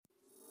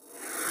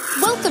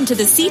Welcome to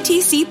the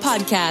CTC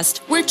podcast,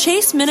 where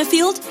Chase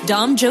Minifield,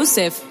 Dom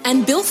Joseph,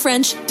 and Bill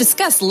French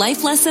discuss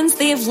life lessons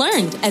they have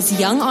learned as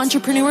young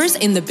entrepreneurs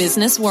in the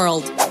business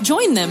world.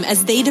 Join them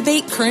as they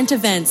debate current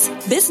events,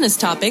 business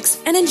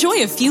topics, and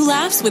enjoy a few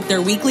laughs with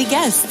their weekly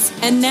guests.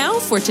 And now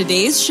for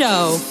today's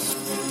show.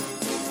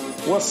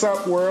 What's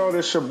up, world?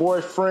 It's your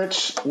boy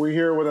French. We're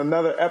here with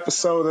another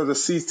episode of the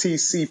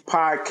CTC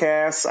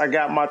podcast. I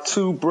got my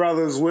two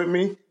brothers with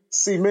me.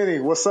 C-Mini,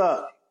 what's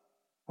up?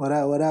 What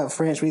up,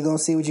 French? We gonna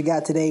see what you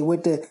got today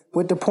with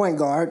the point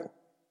guard.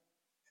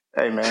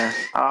 Hey, man,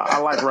 I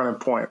like running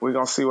point. We're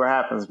gonna see what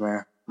happens,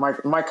 man.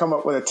 Might come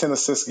up with a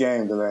 10-assist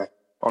game today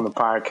on the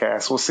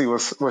podcast. We'll see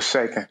what's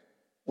shaking.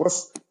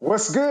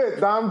 What's good,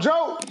 Dom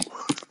Joe?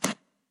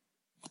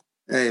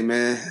 Hey,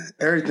 man,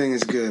 everything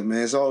is good,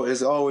 man. It's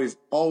always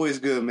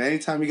good, man.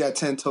 Anytime you got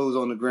 10 toes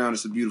on the ground,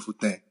 it's a beautiful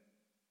thing.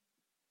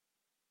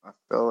 I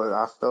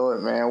feel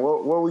it, man.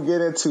 What we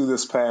get into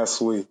this past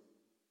week?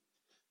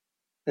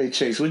 Hey,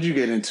 Chase, what'd you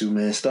get into,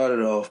 man? Start it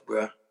off,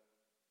 bro.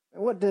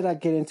 What did I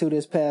get into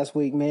this past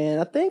week, man?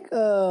 I think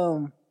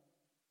I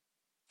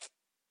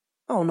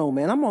don't know,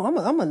 man.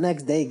 I'm a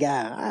next day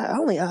guy. I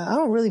don't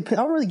really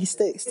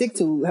stick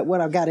to what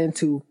I got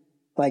into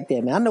like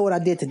that, man. I know what I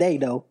did today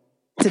though.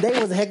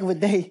 Today was a heck of a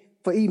day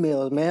for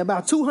emails, man.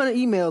 About 200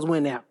 emails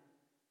went out.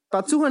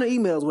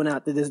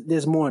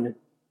 This morning,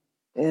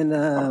 and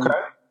Okay.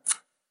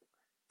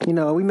 You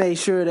know, we made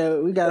sure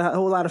that we got a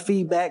whole lot of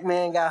feedback,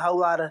 man. Got a whole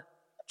lot of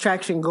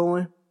traction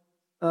going.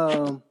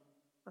 I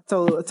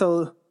told a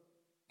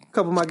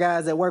couple of my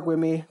guys that work with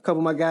me, a couple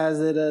of my guys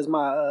that is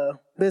my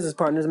business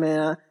partners,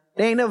 man.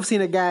 They ain't never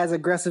seen a guy as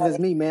aggressive as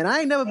me, man. I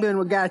ain't never been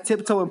with a guy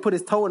tiptoe and put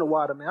his toe in the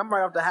water, man. I'm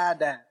right off the high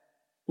dive.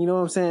 You know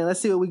what I'm saying? Let's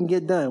see what we can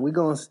get done. We're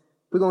gonna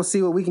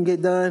see what we can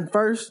get done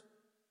first.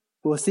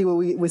 We'll see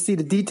we'll see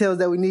the details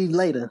that we need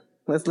later.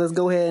 Let's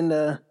go ahead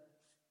and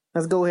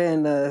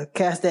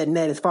cast that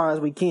net as far as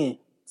we can.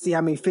 See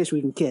how many fish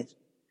we can catch.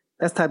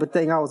 That's the type of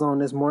thing I was on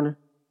this morning.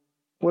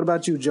 What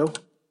about you, Joe?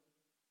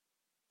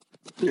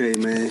 Hey,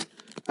 man,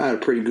 I had a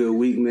pretty good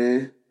week,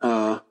 man.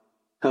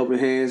 Helping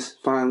Hands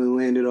finally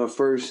landed our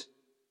first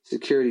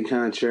security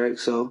contract,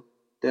 so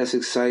that's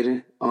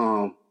exciting.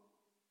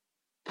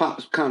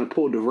 Pops kind of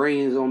pulled the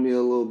reins on me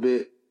a little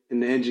bit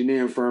in the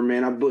engineering firm,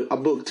 man. I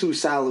booked 2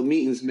 solid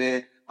meetings,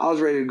 man. I was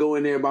ready to go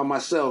in there by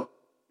myself.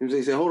 And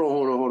they said, hold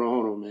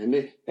on,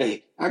 man.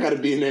 Hey, I got to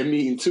be in that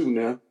meeting too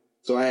now.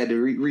 So I had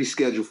to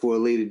reschedule for a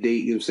later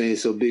date, you know what I'm saying,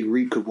 so Big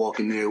Reek could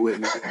walk in there with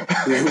me.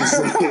 You know what I'm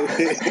saying?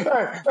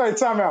 Hey,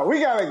 time out.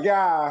 We got a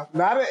guy,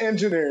 not an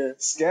engineer,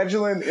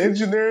 scheduling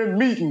engineering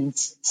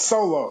meetings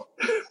solo.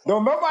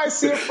 Don't nobody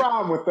see a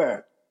problem with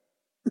that.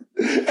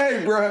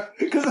 Hey, bro,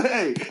 because,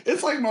 hey,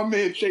 it's like my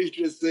man Chase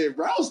just said,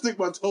 bro. I don't stick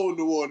my toe in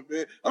the water,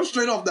 man. I'm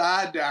straight off the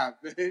high dive,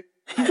 man.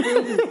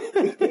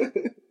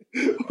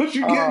 What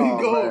you get me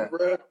going, man.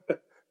 Bro?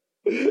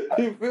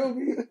 You feel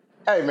me?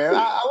 Hey, man,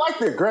 I like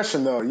the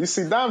aggression, though. You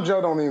see, Dom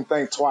Joe don't even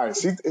think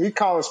twice. He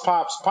calls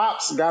Pops.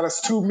 Pops got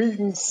us 2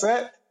 meetings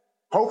set.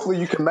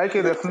 Hopefully you can make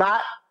it. If not,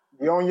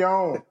 you're on your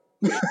own.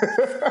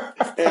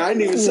 Hey, I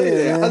didn't even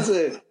say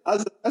that. I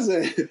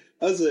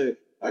said,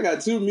 I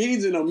got 2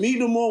 meetings and I'm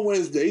meeting them on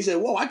Wednesday. He said,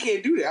 whoa, I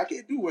can't do that. I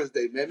can't do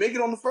Wednesday, man. Make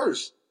it on the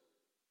 1st.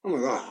 I'm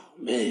like, oh,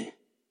 man.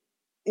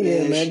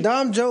 Yeah, man.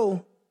 Dom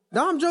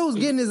Joe's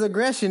getting his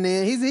aggression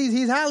in.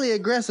 He's highly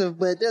aggressive,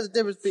 but there's a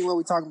difference between what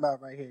we're talking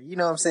about right here. You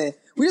know what I'm saying?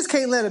 We just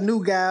can't let a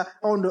new guy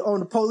on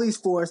the police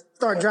force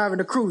start driving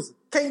the cruiser.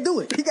 Can't do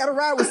it. He got to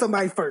ride with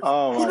somebody first.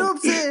 Oh, you know what I'm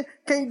saying?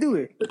 Can't do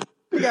it.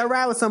 You got to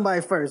ride with somebody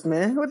first,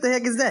 man. What the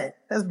heck is that?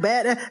 That's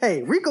bad.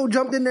 Hey, Rico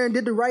jumped in there and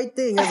did the right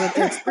thing as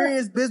an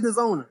experienced business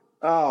owner.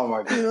 Oh,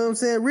 my God. You know what I'm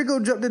saying? Rico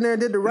jumped in there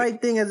and did the right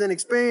thing as an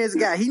experienced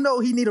guy. He know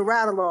he need a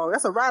ride-along.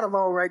 That's a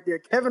ride-along right there.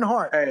 Kevin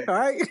Hart. Hey. All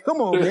right?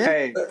 Come on, man.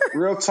 Hey,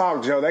 real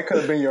talk, Joe. That could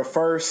have been your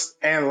first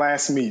and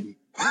last meeting.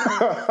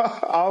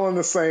 All on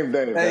the same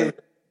day, man.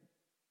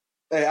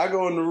 Hey, I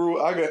go in the room.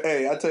 I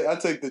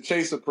take the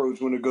Chase approach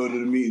when it go to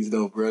the meetings,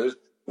 though, brothers.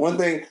 One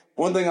thing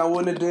I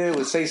wouldn't have did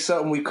was say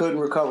something we couldn't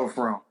recover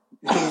from.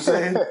 You know what I'm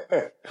saying?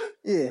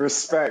 Yeah.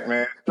 Respect,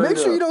 man. Make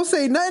sure you don't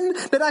say nothing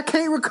that I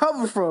can't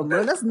recover from,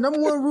 man. That's the number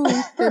 1 rule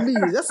in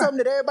meetings. That's something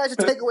that everybody should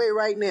take away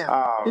right now.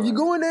 Oh, if you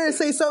go in there and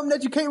say something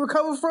that you can't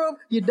recover from,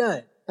 you're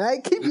done. All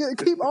right?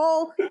 Keep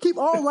all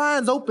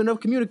lines open of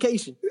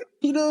communication.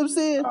 You know what I'm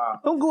saying?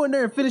 Don't go in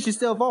there and finish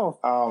yourself off.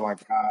 Oh my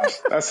gosh,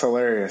 that's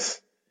hilarious.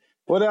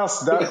 What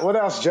else,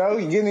 Joe?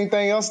 You get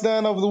anything else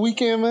done over the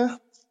weekend, man?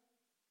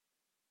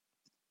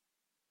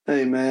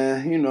 Hey,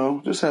 man, you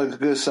know, just had a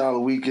good,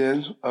 solid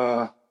weekend.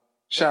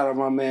 Shout out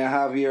my man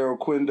Javier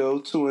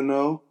Oquindo,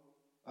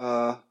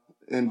 2-0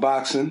 in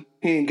boxing.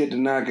 He didn't get the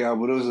knockout,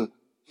 but it was a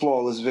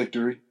flawless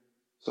victory.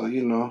 So,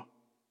 you know,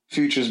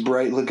 future's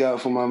bright. Look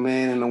out for my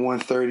man in the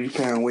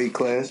 130-pound weight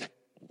class.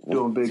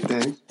 Doing big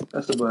things.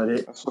 That's about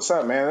it. That's what's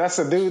up, man. That's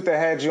the dude that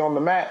had you on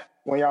the mat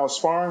when y'all was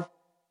sparring?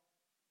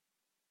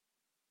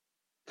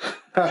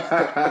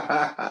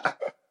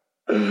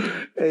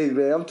 Hey,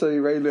 man, I'm telling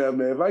you right now,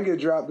 man, if I get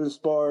dropped in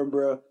sparring,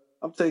 bro,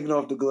 I'm taking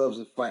off the gloves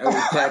and fight. I'm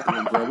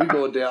tackling, bro. We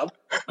going down.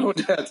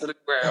 Down to the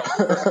ground.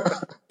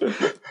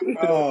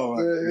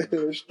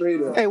 Oh,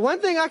 straight up. Hey, one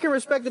thing I can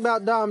respect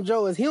about Dom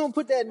Joe is he don't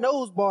put that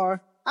nose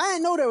bar. I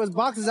didn't know there was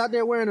boxers out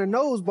there wearing a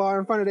nose bar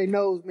in front of their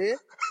nose, man.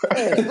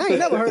 Hey, I ain't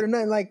never heard of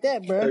nothing like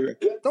that, bro.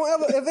 Don't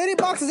ever, if any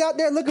boxers out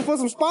there looking for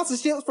some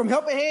sponsorships from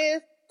Helping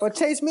Hands or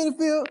Chase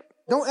Minifield,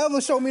 don't ever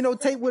show me no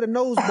tape with a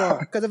nose bar.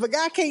 Because if a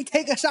guy can't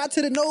take a shot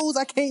to the nose,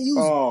 I can't use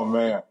it. Oh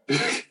man,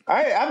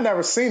 I've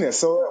never seen it.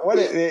 So what?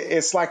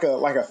 It's like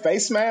a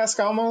face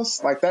mask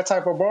almost, like that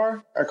type of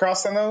bar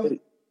across the nose.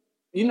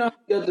 You know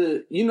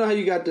how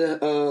you got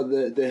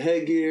the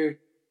headgear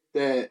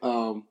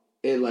that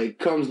it like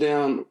comes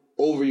down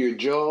over your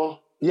jaw.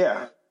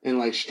 Yeah. And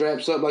like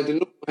straps up like the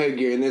new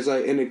headgear, and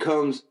it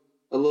comes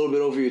a little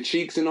bit over your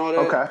cheeks and all that.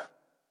 Okay.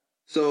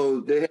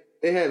 So they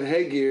have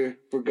headgear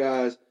for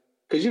guys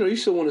because you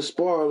still want to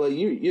spar. Like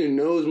your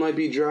nose might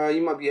be dry,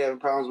 you might be having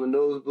problems with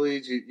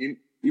nosebleeds.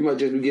 You might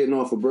just be getting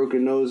off a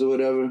broken nose or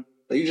whatever.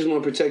 Like you just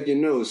want to protect your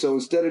nose. So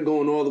instead of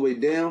going all the way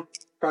down,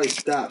 probably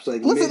stops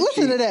like.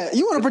 Listen to that.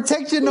 You want to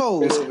protect your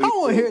nose? I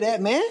don't want to hear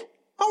that, man. I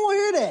don't want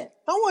to hear that.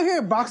 I don't want to hear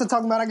a boxer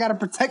talking about I got to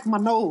protect my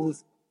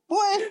nose. Boy,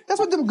 that's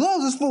what them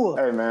gloves is for.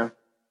 Hey man.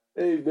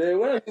 Hey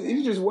man,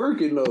 you just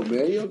working though, man. You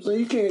know what I'm saying?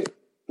 You can't.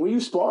 When you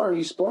spar.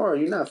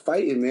 You're not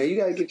fighting, man. You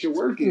gotta get your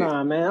work in.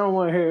 Nah, man, I don't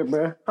want to hear it,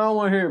 bro. I don't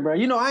want to hear it, bro.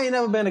 I ain't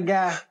never been a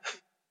guy.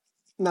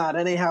 Nah,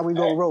 that ain't how we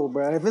gonna roll,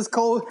 bro. If it's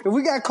cold, if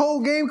we got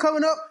cold game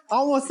coming up, I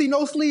don't want to see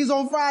no sleeves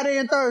on Friday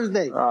and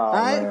Thursday. Oh all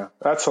right? Man,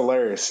 that's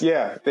hilarious.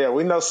 Yeah,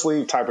 we know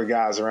sleeve type of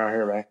guys around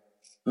here, man.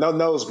 No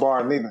nose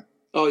bar neither.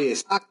 Oh yeah,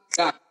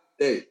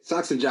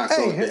 socks and jocks.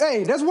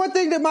 Hey, that's one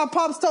thing that my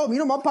pops told me.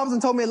 My pops done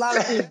told me a lot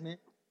of things, man.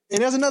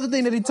 And there's another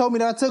thing that he told me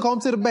that I took home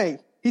to the bank.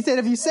 He said,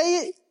 if you say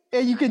it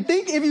and you can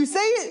think, if you say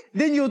it,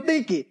 then you'll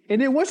think it.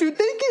 And then once you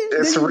think it,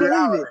 it's then you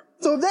reality. believe it.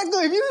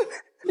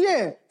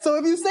 So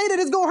if you say that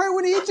it's going to hurt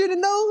when he hits you in the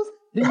nose,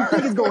 then you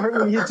think it's going to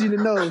hurt when he hits you in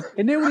the nose.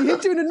 And then when he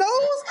hits you in the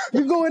nose,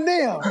 you're going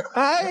down. All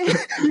right?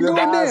 You're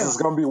going down. It's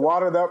going to be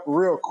watered up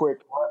real quick.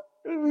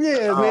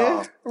 Yeah,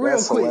 man. Real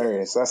that's quick.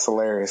 Hilarious. That's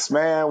hilarious.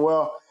 Man,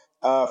 well,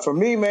 for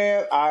me,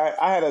 man, I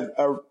had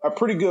a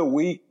pretty good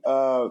week.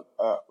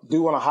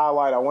 Do want to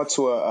highlight, I went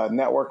to a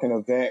networking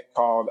event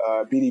called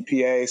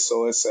BDPA.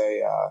 So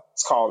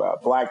it's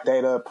called Black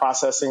Data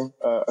Processing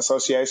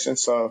Association.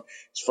 So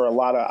it's for a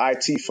lot of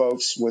IT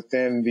folks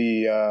within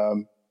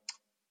the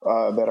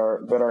that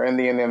are in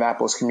the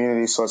Indianapolis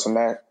community. So it's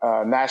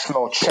a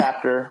national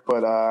chapter,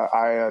 but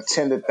I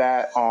attended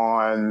that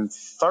on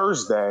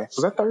Thursday.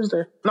 Was that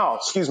Thursday? No,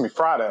 excuse me,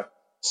 Friday.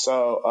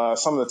 So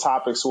some of the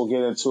topics we'll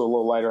get into a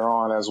little later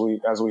on as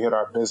we hit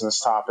our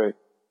business topic.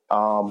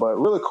 But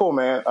really cool,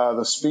 man.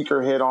 The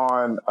speaker hit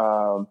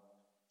on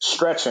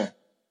stretching.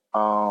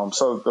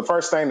 So the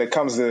first thing that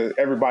comes to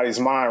everybody's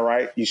mind,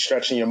 right? You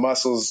stretching your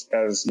muscles,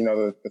 as you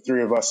know, the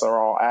three of us are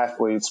all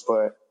athletes,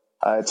 but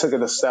it took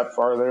it a step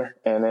further,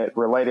 and it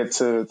related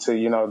to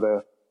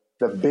the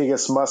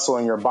biggest muscle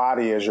in your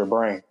body is your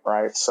brain,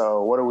 right?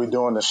 So what are we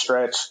doing to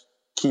stretch,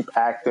 keep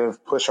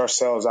active, push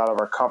ourselves out of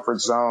our comfort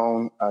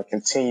zone,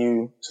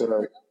 continue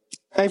to.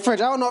 Hey,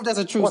 French, I don't know if that's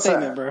a true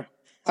statement, bro.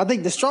 I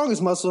think the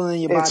strongest muscle in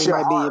your body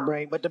might be your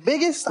brain, but the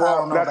biggest, I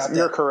don't know about that.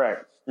 You're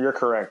correct. You're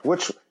correct.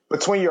 Which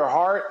between your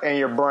heart and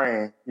your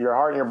brain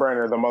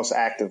are the most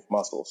active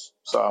muscles.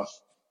 So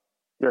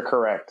you're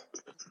correct.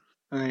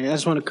 All right, I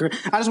just want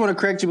to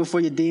correct you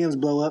before your DMs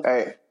blow up.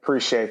 Hey,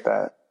 appreciate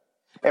that.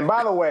 And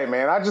by the way,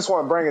 man, I just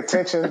want to bring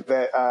attention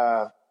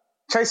that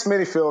Chase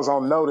Minifield's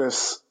on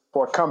notice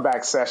for a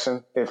comeback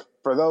session. If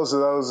for those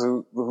of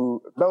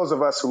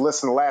us who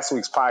listened to last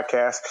week's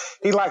podcast,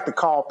 he liked to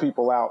call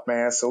people out,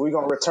 man. So we're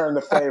gonna return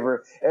the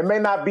favor. It may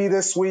not be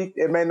this week,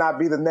 it may not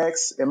be the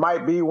next. It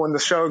might be when the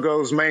show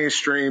goes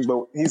mainstream,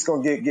 but he's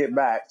gonna get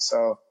back.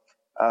 So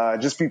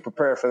just be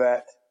prepared for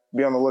that.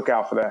 Be on the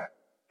lookout for that.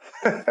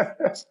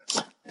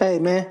 Hey,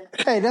 man.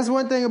 Hey, that's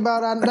one thing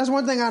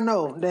I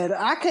know, that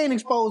I can't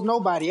expose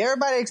nobody.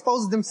 Everybody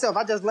exposes themselves.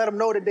 I just let them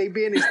know that they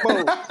being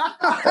exposed.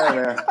 Hey,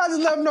 man. I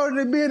just let them know that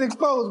they being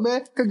exposed,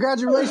 man.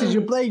 Congratulations,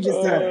 you played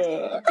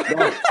yourself.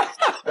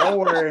 Don't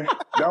worry.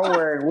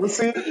 We'll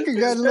see.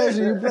 Congratulations,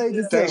 you played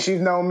yourself.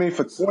 She's known me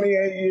for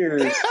 28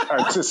 years.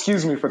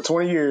 For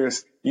 20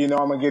 years. You know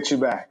I'm going to get you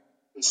back.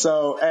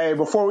 So, hey,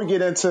 before we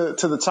get into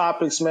the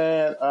topics,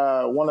 man,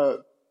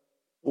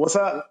 what's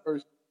up?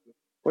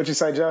 What'd you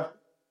say, Joe?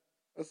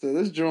 I said,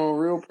 this Joe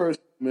real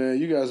person, man.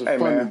 You guys are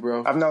funny, man,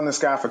 bro. I've known this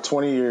guy for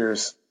 20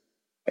 years,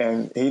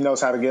 and he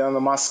knows how to get under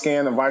my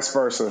skin and vice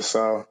versa.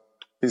 So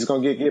he's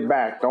going to get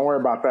back. Don't worry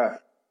about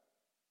that.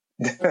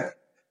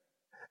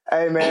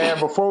 Hey, man,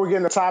 before we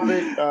get into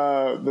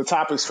the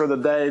topics for the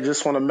day,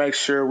 just want to make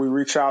sure we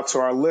reach out to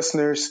our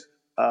listeners.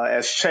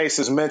 As Chase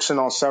has mentioned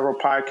on several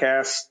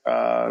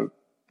podcasts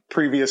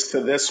previous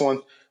to this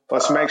one,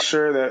 let's make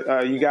sure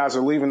that you guys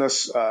are leaving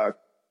us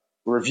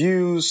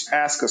reviews,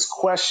 ask us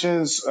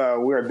questions.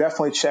 We're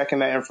definitely checking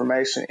that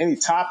information. Any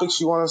topics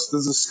you want us to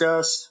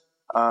discuss,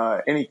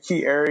 any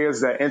key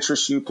areas that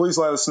interest you, please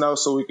let us know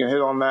so we can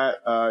hit on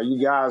that. You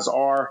guys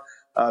are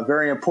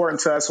very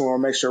important to us, and we'll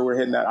make sure we're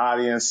hitting that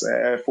audience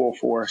at full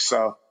force.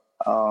 So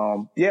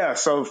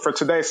So for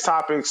today's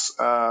topics,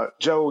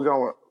 Joe, we're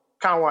going to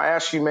kind of want to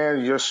ask you,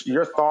 man,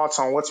 your thoughts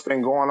on what's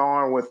been going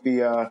on with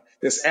the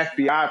this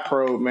FBI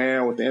probe,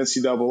 man, with the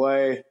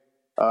NCAA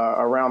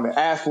around the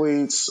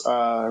athletes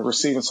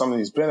receiving some of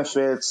these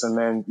benefits, and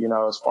then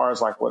as far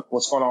as like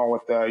what's going on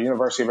with the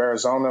University of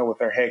Arizona with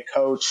their head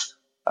coach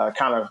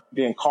kind of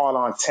being caught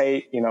on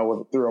tape, through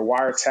a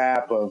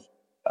wiretap of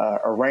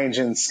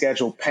arranging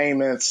scheduled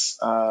payments.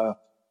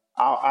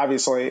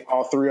 Obviously,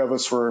 all three of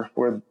us were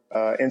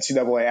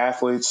NCAA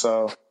athletes,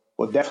 so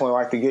would definitely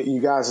like to get you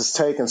guys'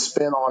 take and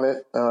spin on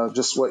it,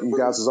 just what you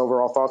guys'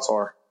 overall thoughts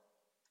are.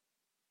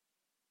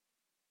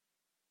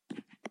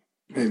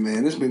 Hey,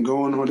 man, this been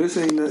going on. This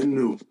ain't nothing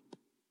new.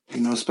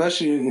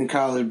 Especially in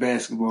college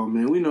basketball,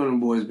 man. We know them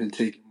boys been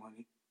taking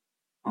money.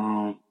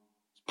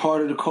 It's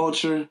part of the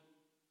culture.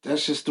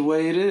 That's just the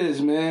way it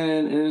is, man.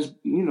 And it's,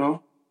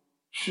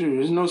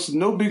 there's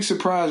no big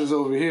surprises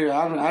over here.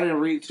 I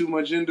didn't read too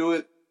much into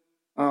it.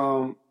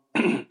 I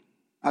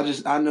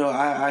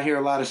hear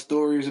a lot of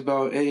stories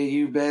about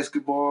AAU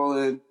basketball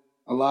and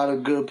a lot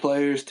of good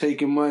players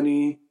taking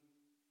money.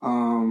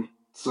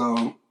 It's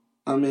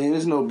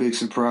no big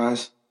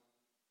surprise.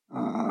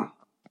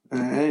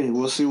 Hey,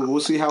 we'll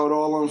see how it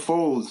all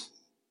unfolds.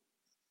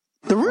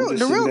 The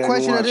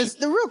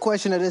real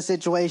question of this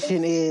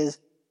situation is,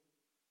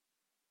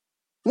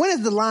 when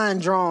is the line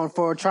drawn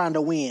for trying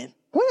to win?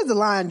 When is the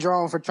line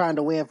drawn for trying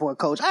to win for a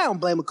coach? I don't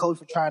blame a coach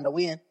for trying to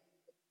win,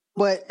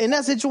 but in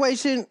that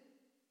situation,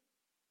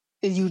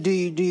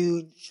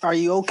 are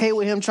you okay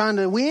with him trying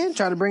to win,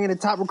 trying to bring in the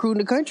top recruit in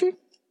the country,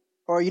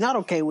 or are you not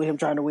okay with him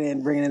trying to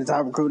win, bringing in the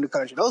top recruit in the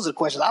country? Those are the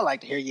questions I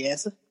like to hear you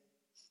answer.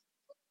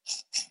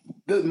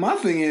 My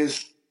thing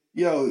is,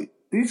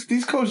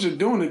 these coaches are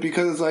doing it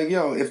because it's like,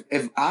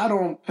 if I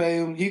don't pay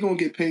him, he gonna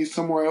get paid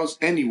somewhere else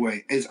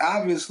anyway. It's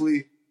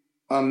obviously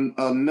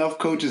enough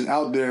coaches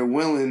out there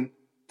willing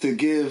to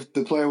give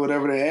the player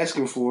whatever they're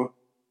asking for.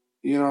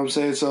 You know what I'm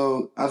saying?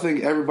 So I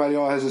think everybody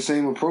all has the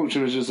same approach,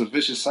 and it's just a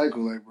vicious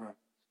cycle. Like, bro,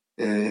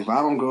 if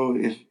I don't do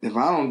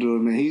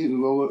it, man, he's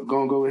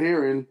gonna go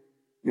here and,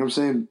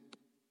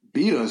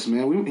 beat us,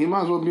 man. He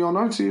might as well be on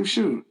our team.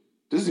 Shoot,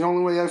 this is the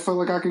only way I felt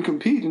like I can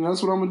compete, and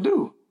that's what I'm gonna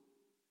do.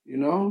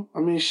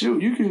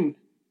 Shoot, you can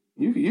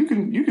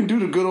do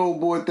the good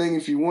old boy thing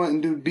if you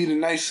want and be the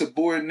nice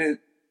subordinate,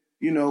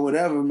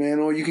 whatever, man.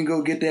 Or you can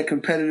go get that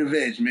competitive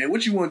edge, man.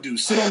 What you want to do?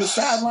 Sit on the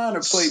sideline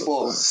or play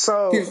ball?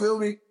 So you feel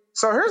me?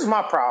 So here's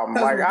my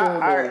problem. Like,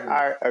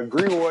 I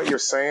agree with what you're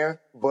saying,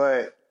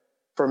 but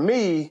for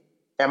me,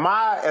 am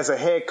I as a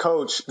head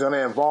coach going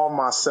to involve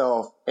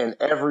myself in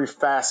every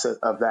facet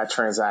of that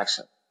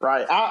transaction?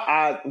 Right.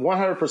 I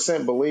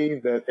 100%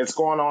 believe that it's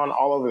going on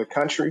all over the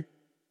country,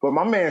 but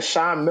my man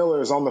Sean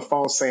Miller is on the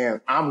phone saying,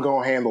 I'm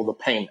going to handle the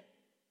payment.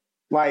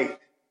 Like,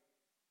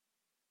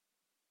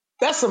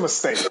 that's a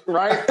mistake,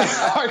 right?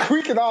 Like,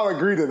 we can all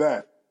agree to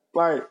that.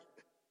 Like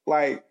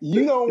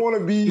you don't want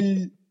to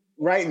be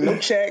writing no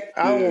check.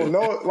 I don't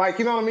know. Like,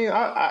 you know what I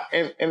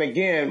mean? And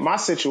again, my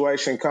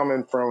situation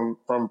coming from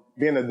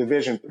being a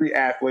Division III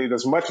athlete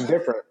is much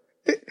different.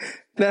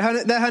 That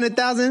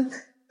 100,000.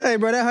 Hey,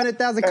 bro, that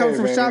 100,000 comes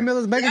from Sean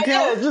Miller's bank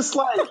account. Yeah, just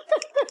like.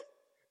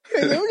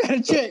 Hey, man, we got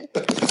to check.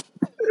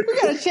 We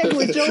got to check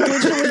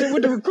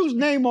with the recruit's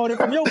name on it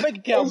from your bank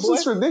account, it's boy.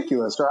 It's just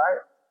ridiculous, right?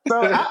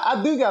 So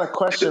I do got a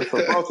question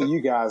for both of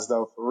you guys,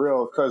 though, for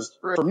real. Because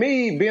for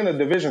me, being a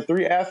Division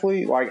III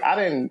athlete, like, I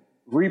didn't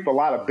reap a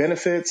lot of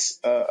benefits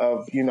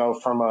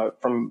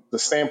from the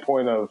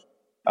standpoint of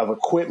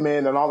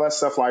equipment and all that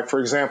stuff. Like, for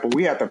example,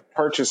 we had to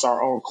purchase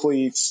our own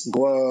cleats,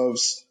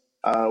 gloves.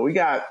 We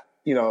got,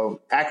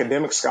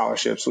 academic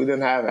scholarships. We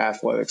didn't have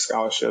athletic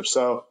scholarships.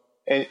 So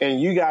in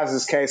you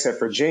guys' case at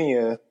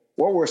Virginia,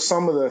 what were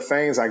some of the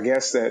things, I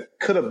guess, that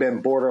could have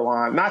been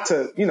borderline, not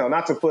to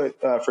put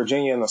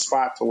Virginia in the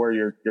spot to where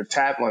you're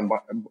tattling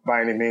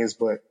by any means,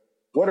 but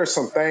what are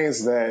some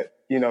things that,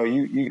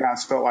 you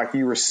guys felt like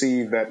you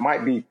received that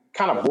might be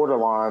kind of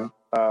borderline,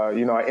 an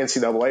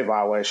NCAA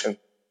violation?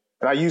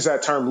 And I use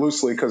that term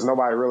loosely because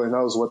nobody really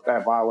knows what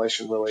that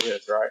violation really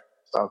is, right?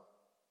 So.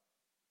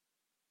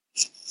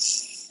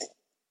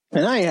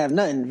 Man, I ain't have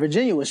nothing.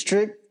 Virginia was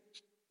strict,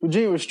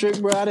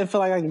 bro. I didn't feel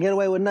like I could get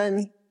away with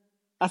nothing.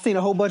 I seen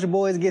a whole bunch of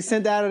boys get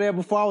sent out of there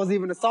before I was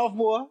even a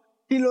sophomore.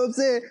 You know what I'm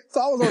saying?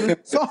 So I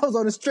was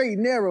on the straight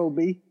and narrow,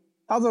 B.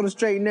 I was on the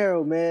straight and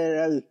narrow,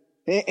 man.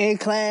 In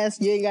class,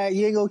 you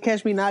ain't gonna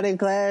catch me not in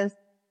class.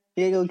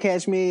 You ain't gonna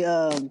catch me.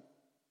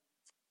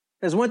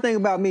 There's one thing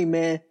about me,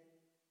 man,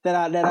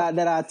 that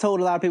I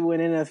told a lot of people in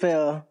the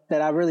NFL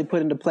that I really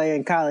put into play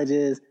in college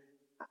is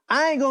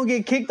I ain't gonna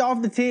get kicked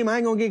off the team. I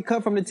ain't gonna get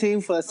cut from the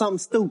team for something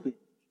stupid.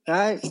 All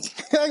right?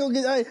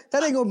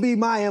 That ain't gonna be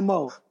my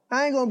MO.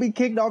 I ain't gonna be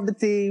kicked off the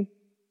team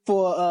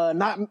for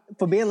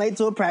being late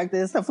to a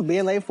practice, or for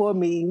being late for a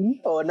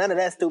meeting, or none of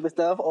that stupid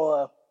stuff,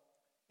 or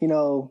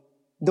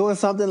doing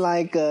something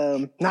like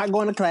not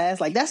going to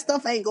class. Like, that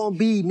stuff ain't gonna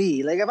be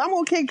me. Like, if I'm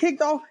gonna get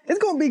kicked off, it's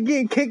gonna be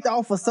getting kicked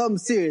off for something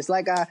serious.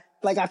 Like,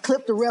 like I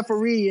clipped the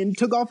referee and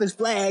took off his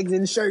flags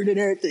and shirt and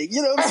everything.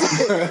 You know what I'm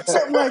saying?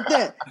 Something like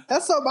that.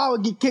 That's something I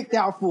would get kicked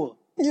out for.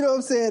 You know what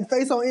I'm saying?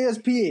 Face on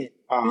ESPN. You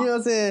know what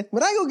I'm saying?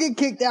 But I ain't gonna get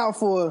kicked out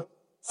for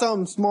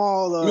something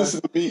small.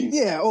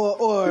 Yeah,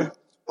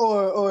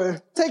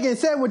 or taking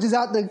sandwiches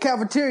out the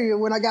cafeteria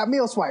when I got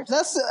meal swipes.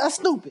 That's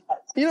stupid.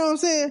 You know what I'm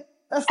saying?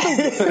 That's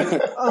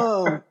stupid.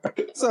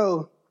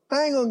 So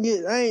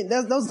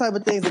that's those type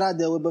of things that I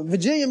deal with. But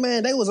Virginia,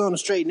 man, they was on the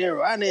straight and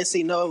narrow. I didn't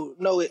see no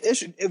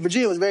issue.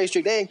 Virginia was very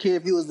strict. They didn't care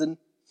if you was the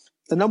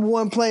number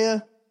one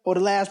player or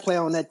the last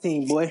player on that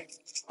team, boy.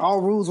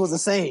 All rules was the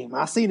same.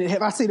 I seen it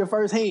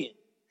firsthand.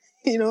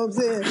 You know what I'm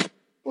saying?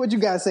 What you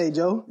guys say,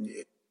 Joe?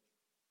 Yeah.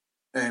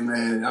 Hey,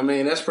 man, I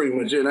mean, that's pretty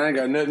much it. I ain't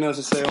got nothing else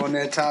to say on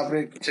that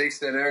topic. Chase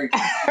said everything.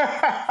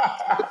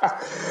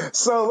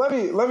 So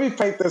let me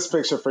paint this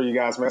picture for you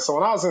guys, man. So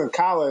when I was in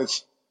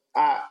college,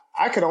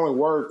 I could only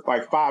work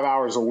like 5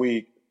 hours a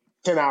week,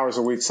 10 hours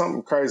a week,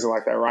 something crazy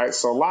like that, right?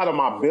 So a lot of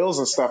my bills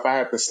and stuff I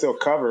had to still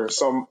cover.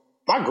 So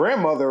my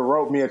grandmother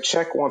wrote me a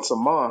check once a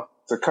month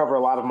to cover a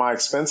lot of my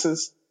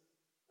expenses.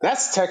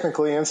 That's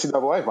technically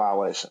NCAA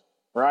violation,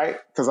 right?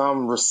 Because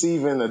I'm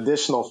receiving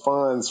additional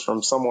funds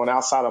from someone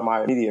outside of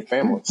my immediate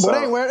family. So, they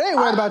ain't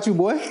worried about you,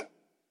 boy.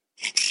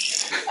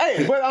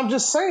 Hey, but I'm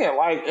just saying,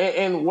 like,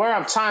 and where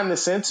I'm tying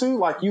this into,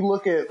 like, you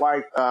look at,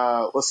 like,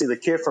 let's see, the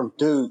kid from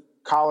Duke,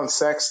 Colin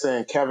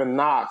Sexton, Kevin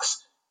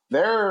Knox,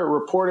 they're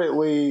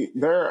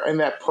in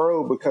that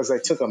probe because they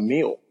took a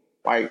meal.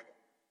 Like,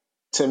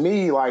 to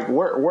me, like,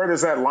 where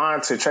does that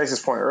line, to Chase's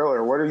point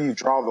earlier, where do you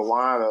draw the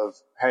line of,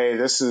 hey,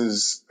 this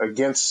is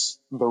against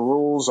the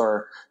rules,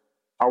 or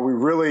are we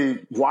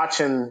really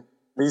watching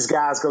these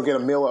guys go get a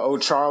meal at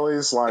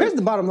O'Charlie's? Like, here's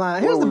the bottom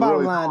line. Here's the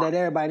bottom line that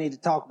everybody needs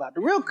to talk about. The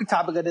real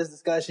topic of this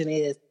discussion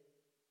is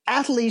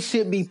athletes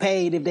should be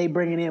paid if they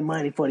bringing in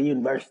money for the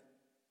university.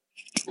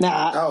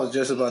 Now, I was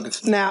just about to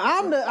say. Now,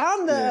 I'm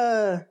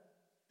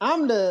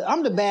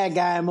the bad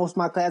guy in most of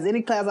my classes.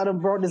 Any class I done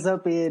brought this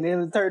up in, it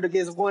was turned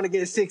against 1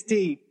 against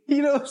 16.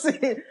 You know what I'm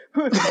saying?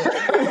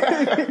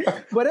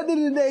 But at the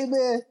end of the day,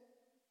 man,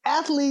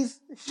 athletes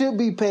should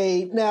be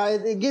paid. Now,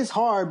 it gets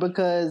hard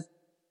because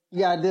you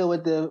got to deal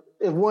with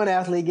if one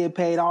athlete get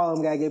paid, all of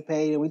them got to get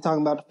paid. And we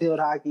talking about the field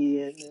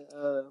hockey and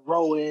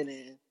rowing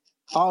and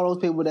all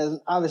those people that's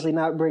obviously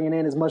not bringing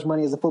in as much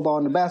money as the football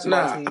and the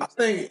basketball teams.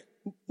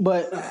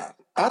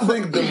 I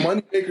think the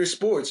moneymaker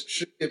sports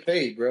should get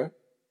paid, bro.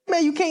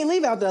 Man, you can't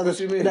leave out the other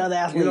athletes.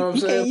 You know what I'm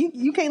saying?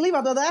 You can't leave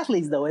out the other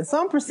athletes, though. In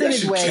some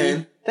percentage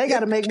way, they got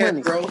to make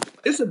money. Bro,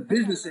 it's a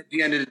business at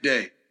the end of the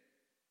day.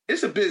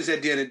 It's a business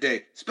at the end of the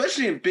day,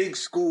 especially in big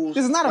schools.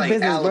 This is not like a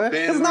business, Alabama. bro.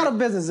 This is not a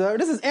business, bro.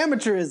 This is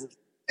amateurism.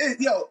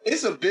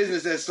 It's a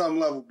business at some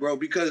level, bro,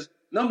 because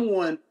number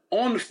one,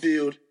 on the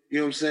field, you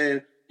know what I'm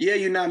saying? Yeah,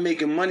 you're not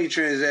making money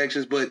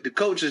transactions, but the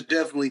coach is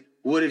definitely,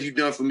 what have you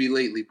done for me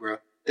lately, bro?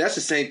 That's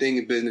the same thing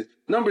in business.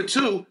 Number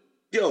two,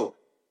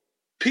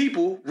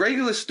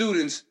 regular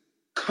students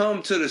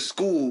come to the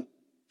school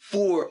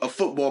for a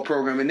football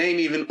program and they ain't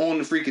even on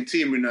the freaking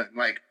team or nothing.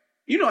 Like,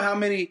 you know how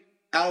many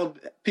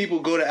people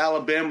go to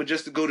Alabama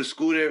just to go to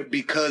school there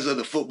because of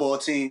the football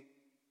team?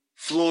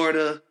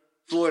 Florida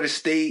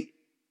State,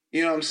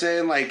 you know what I'm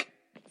saying? Like,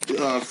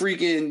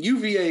 freaking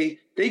UVA,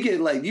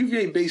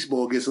 UVA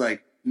baseball gets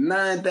like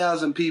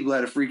 9,000 people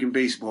at a freaking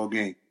baseball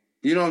game.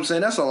 You know what I'm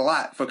saying? That's a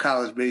lot for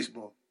college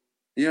baseball.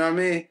 You know what I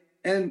mean?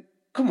 And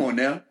come on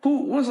now.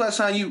 When's the last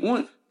time you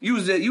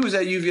was at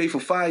UVA for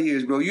 5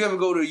 years, bro? You ever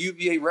go to a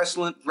UVA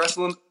wrestling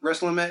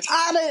match?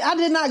 I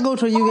did not go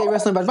to a UVA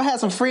wrestling match, but I had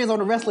some friends on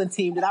the wrestling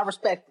team that I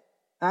respected.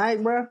 All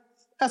right, bro?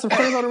 I had some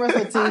friends on the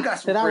wrestling team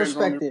that I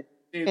respected.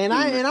 And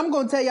I'm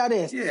going to tell y'all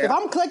this. Yeah. If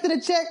I'm collecting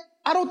a check,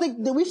 I don't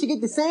think that we should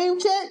get the same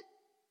check,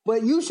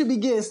 but you should be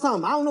getting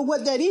something. I don't know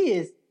what that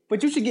is,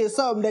 but you should get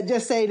something that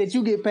just say that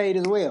you get paid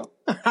as well.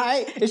 All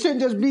right? It shouldn't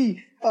just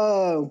be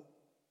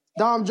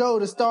Dom Joe,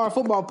 the star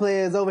football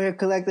player, is over here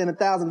collecting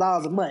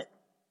 $1,000 a month.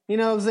 You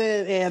know what I'm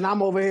saying? And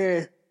I'm over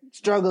here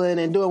struggling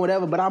and doing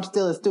whatever, but I'm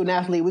still a student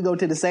athlete. We go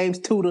to the same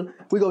tutor.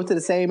 We go to the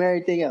same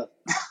everything else.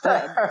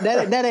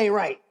 That ain't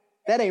right.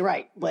 That ain't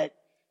right. But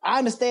I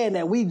understand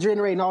that we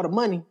generating all the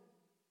money.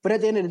 But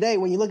at the end of the day,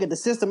 when you look at the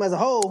system as a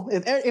whole,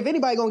 if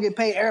anybody gonna get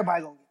paid,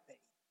 everybody gonna get paid.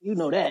 You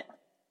know that.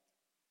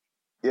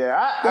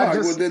 Yeah,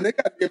 well, then they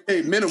got to get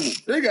paid minimal.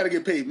 They got to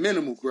get paid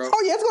minimal, bro.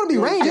 Oh, yeah, it's going to be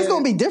range. It's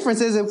going to be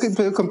differences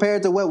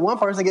compared to what one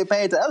person get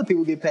paid to other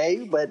people get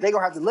paid. But they're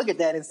going to have to look at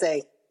that and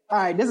say, all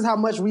right, this is how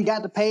much we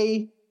got to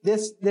pay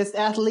the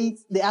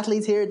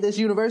athletes here at this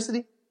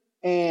university.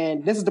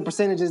 And this is the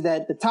percentages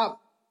that the top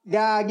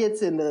guy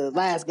gets and the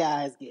last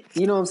guys get.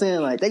 You know what I'm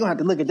saying? Like, they're going to have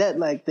to look at that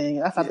like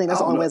thing. I think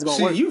that's the only way it's going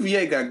to work.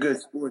 UVA got good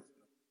sports.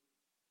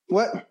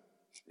 What?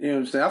 You know what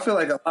I'm saying? I feel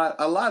like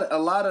a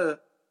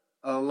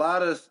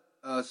lot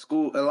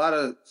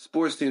of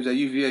sports teams at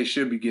UVA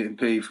should be getting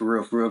paid for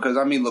real. Because,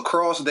 I mean,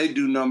 lacrosse, they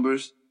do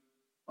numbers.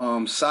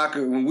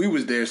 Soccer, when we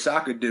was there,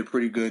 soccer did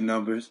pretty good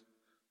numbers.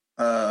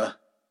 I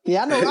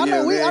know.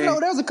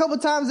 There was a couple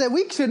times that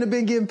we shouldn't have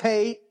been getting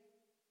paid.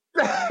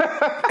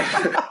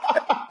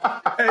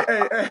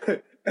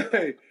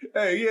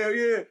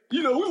 yeah.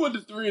 You know, we went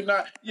to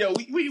 3-9. Yeah,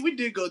 we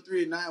did go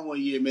 3-9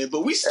 one year, man.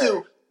 But we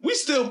still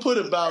put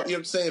about, you know what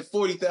I'm saying,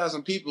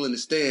 40,000 people in the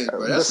stands,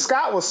 bro. The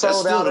Scott was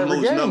sold out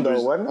every game,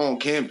 though, wasn't it? On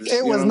campus.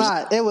 It was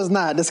not. It was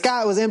not. The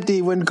sky was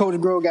empty when Coach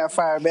Grove got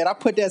fired, man. I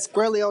put that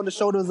squarely on the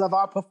shoulders of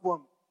our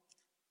performance.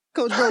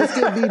 Coach Grove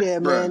still be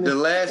there, man. The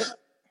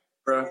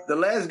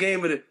last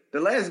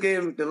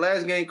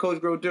game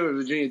Coach Grove did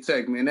was Virginia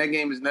Tech, man. That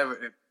game is never.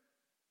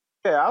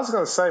 Yeah, I was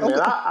gonna say, man.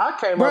 I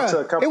came up to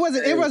a couple.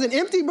 It wasn't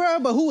empty, bro.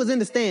 But who was in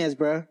the stands,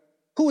 bro?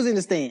 Who was in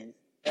the stands?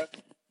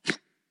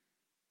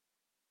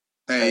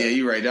 Hey, yeah,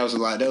 you're right. That was a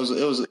lot. It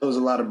was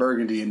a lot of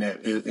burgundy in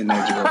that joint.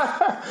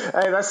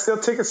 Hey, that's still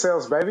ticket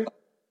sales, baby.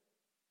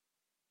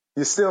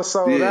 You still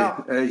sold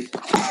out. Hey.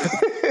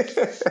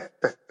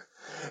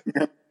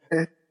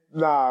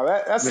 Nah,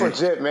 that's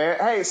legit, man.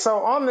 Hey, so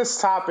on this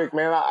topic,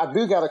 man, I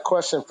do got a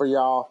question for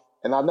y'all,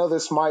 and I know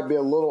this might be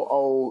a little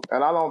old,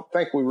 and I don't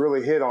think we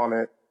really hit on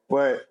it,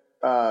 but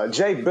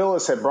Jay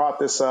Billis had brought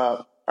this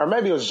up, or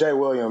maybe it was Jay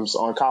Williams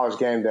on College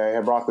Game Day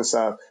had brought this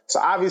up.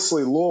 So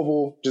obviously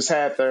Louisville just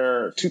had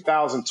their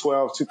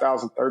 2012,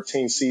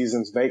 2013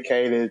 seasons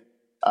vacated.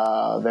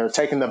 They're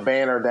taking the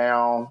banner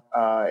down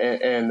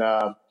in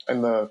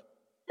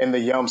the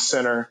Yum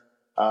Center,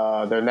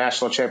 their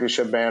national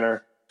championship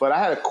banner. But I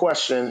had a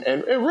question,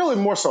 and it really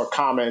more so a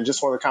comment, and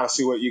just wanted to kind of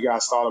see what you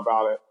guys thought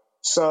about it.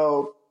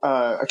 So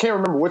I can't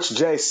remember which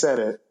Jay said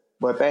it,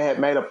 but they had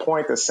made a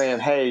point of saying,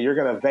 hey, you're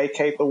going to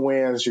vacate the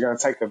wins, you're going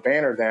to take the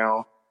banner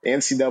down. The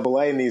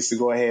NCAA needs to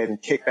go ahead and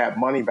kick that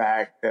money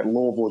back that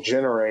Louisville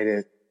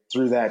generated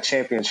through that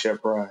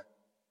championship run.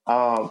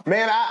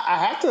 Man,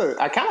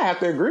 I kind of have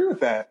to agree with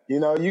that. You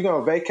know, you're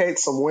going to vacate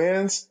some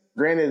wins.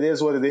 Granted, it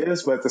is what it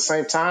is, but at the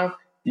same time,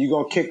 you're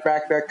going to kick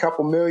back that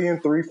couple million,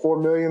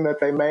 $3-4 million that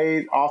they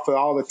made off of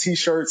all the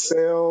T-shirt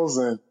sales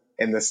and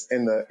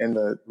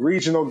the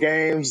regional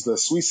games, the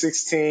Sweet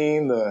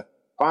 16, the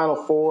Final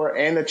Four,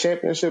 and the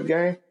championship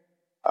game.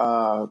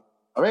 I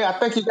mean, I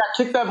think you got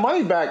to kick that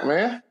money back,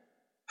 man.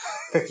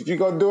 If you're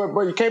going to do it,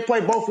 but you can't play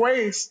both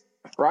ways,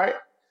 right?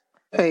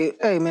 Hey,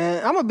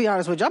 man, I'm going to be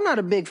honest with you. I'm not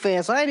a big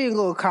fan, so I ain't even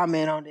going to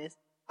comment on this.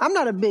 I'm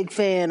not a big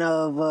fan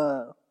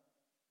of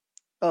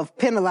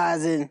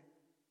penalizing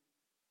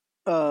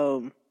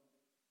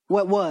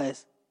what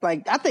was.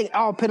 Like, I think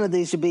all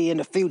penalties should be in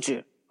the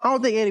future. I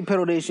don't think any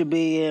penalty should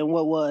be in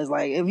what was.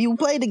 Like, if you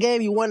played the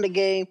game, you won the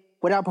game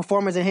without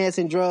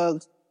performance-enhancing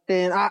drugs,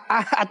 then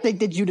I think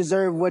that you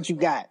deserve what you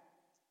got.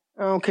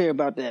 I don't care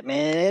about that,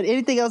 man.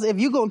 Anything else, if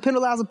you're going to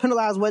penalize them,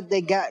 penalize what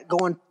they got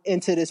going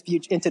into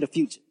the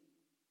future.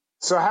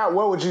 So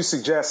what would you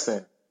suggest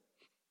then?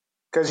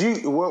 Because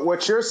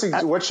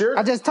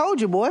I just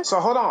told you, boy. So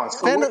hold on.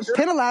 So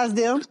penalize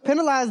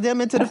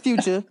them into the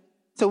future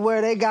to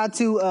where they got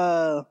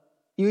to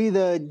you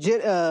either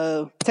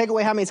take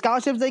away how many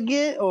scholarships they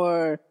get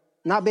or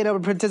not being able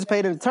to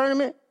participate in the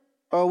tournament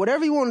or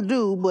whatever you want to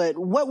do. But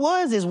what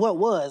was is what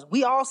was.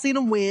 We all seen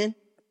them win.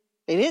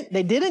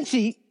 They didn't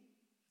cheat.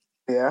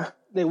 Yeah.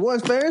 They won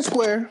fair and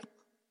square.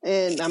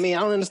 And I mean,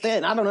 I don't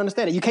understand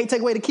it. You can't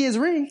take away the kids'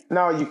 ring.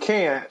 No, you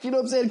can't. You know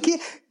what I'm saying?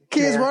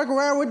 Kids walk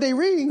around with their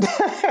ring.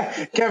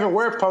 Kevin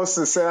Ware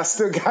posted said, I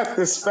still got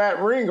this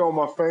fat ring on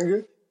my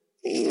finger.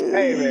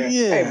 Hey, man.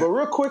 Yeah. Hey, but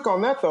real quick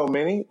on that, though,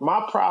 Minnie,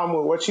 my problem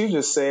with what you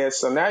just said,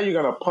 so now you're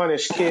going to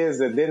punish kids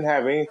that didn't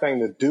have anything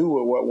to do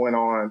with what went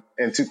on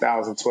in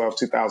 2012,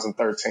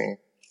 2013.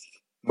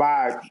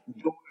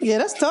 Yeah,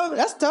 that's tough.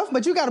 That's tough,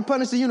 but you got to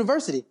punish the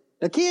university.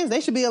 The kids, they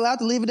should be allowed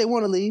to leave if they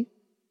want to leave.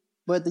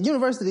 But the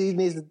university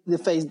needs to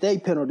face their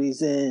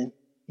penalties and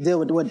deal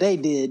with what they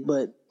did.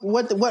 But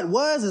what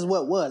was is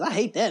what was. I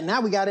hate that.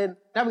 Now we got to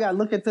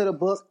look into the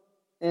book,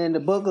 and the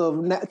book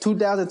of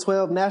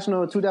 2012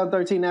 national,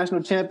 2013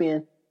 national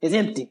champion is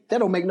empty. That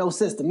don't make no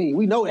sense to me.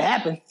 We know it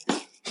happened.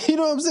 You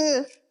know what I'm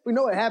saying? We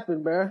know it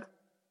happened, bro.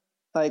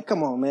 Like,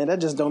 come on, man. That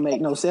just don't make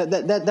no sense.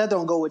 That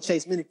don't go with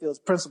Chase Minifield's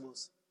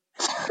principles.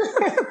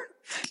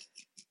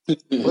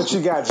 What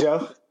you got,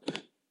 Joe?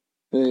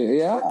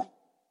 Yeah.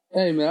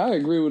 Hey, man, I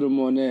agree with him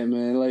on that,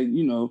 man. Like,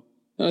 you know,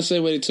 not the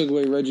same way they took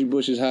away Reggie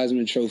Bush's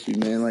Heisman Trophy,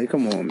 man. Like,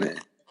 come on, man.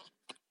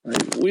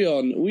 Like, we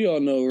all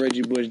know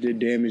Reggie Bush did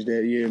damage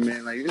that year,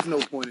 man. Like, there's no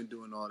point in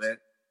doing all that.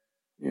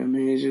 You know what I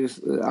mean? It's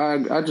just,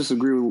 I just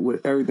agree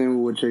with everything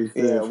with what Chase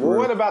said. Yeah, well,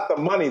 what about the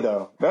money,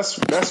 though?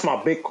 That's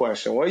my big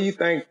question. What do you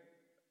think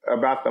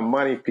about the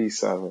money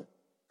piece of it?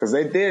 Because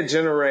they did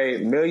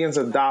generate millions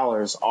of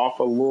dollars off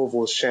of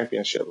Louisville's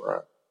championship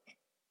run.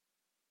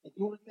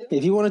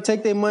 If you want to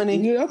take their money,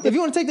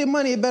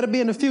 it better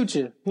be in the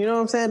future. You know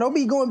what I'm saying? Don't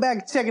be going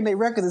back checking their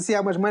records and see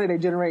how much money they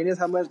generate. This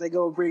how much they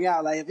go bring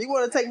out. Like, if you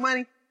want to take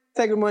money,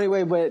 take the money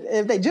away. But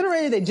if they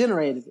generated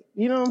it.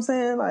 You know what I'm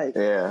saying? Like,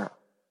 yeah.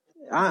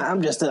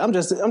 I'm just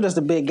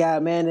a big guy,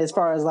 man. As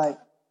far as like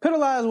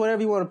penalize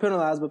whatever you want to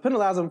penalize, but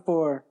penalize them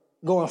for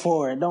going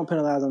forward. Don't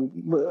penalize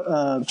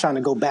them trying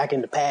to go back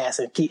in the past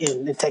and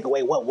take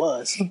away what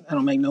was. That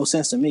don't make no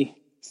sense to me.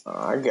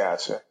 I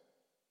got you,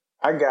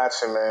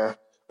 man.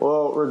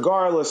 Well,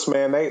 regardless,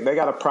 man, they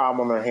got a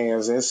problem on their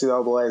hands. The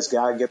NCAA's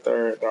got to get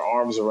their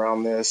arms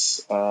around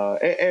this.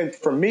 And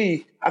for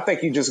me, I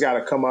think you just got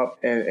to come up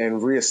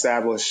and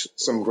reestablish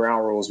some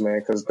ground rules, man,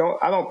 because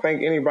I don't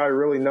think anybody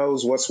really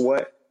knows what's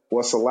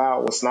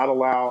allowed, what's not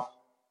allowed.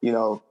 You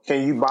know,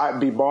 can you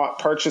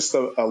purchase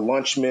a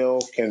lunch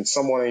meal? Can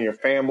someone in your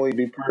family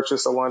be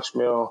purchased a lunch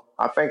meal?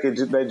 I think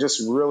they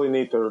just really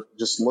need to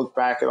just look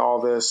back at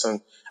all this. And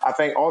I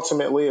think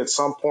ultimately at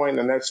some point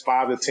in the next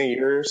 5 to 10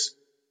 years,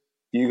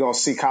 you're going to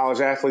see college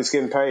athletes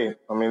getting paid.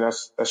 I mean,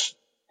 that's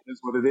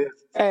what it is.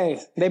 Hey,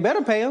 they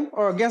better pay them,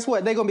 or guess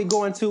what? They're going to be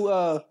going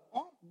to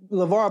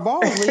LeVar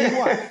Ball's league.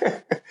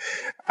 What?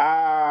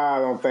 I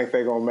don't think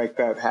they're going to make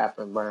that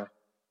happen, man.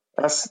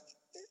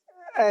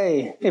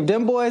 Hey, if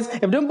them boys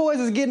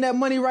is getting that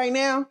money right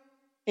now,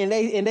 and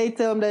they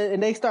tell them that,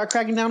 and they start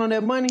cracking down on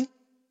that money,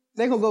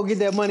 they gonna go get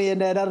that money in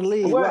that other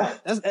league. Well,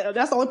 that's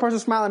the only person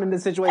smiling in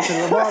this situation.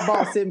 LeVar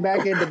Ball sitting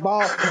back in the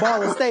ball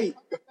estate.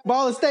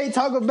 Ball estate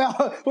talking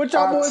about what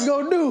y'all boys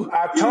gonna do.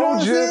 I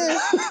told you.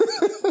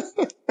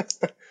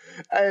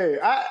 Hey,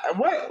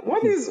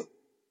 what is?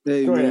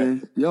 Hey go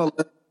man, y'all.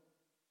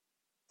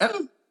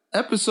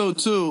 Episode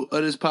 2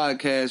 of this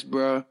podcast,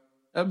 bro.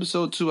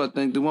 Episode 2, I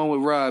think, the one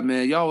with Rod,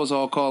 man. Y'all was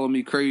all calling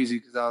me crazy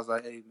because I was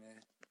like, "Hey,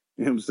 man,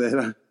 you know what I'm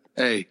saying?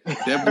 Hey,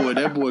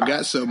 that boy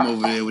got something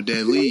over there with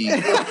that league."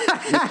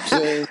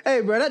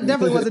 Hey, bro, that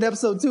definitely wasn't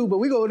episode 2, but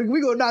we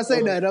gonna not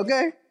say that,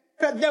 okay?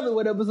 That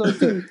definitely was episode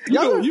 2.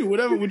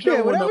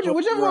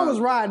 Whichever one was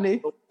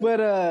Rodney. But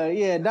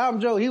yeah, Dom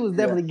Joe, he was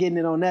definitely getting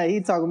it on that. He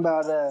talking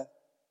about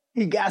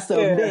he got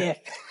something there.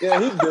 Yeah,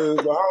 he did.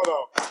 But hold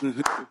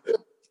on.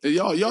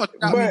 Y'all shot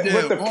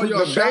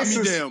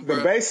me down.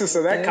 The basis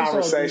of that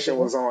conversation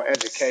was on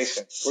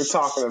education. We're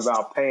talking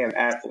about paying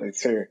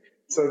athletes here.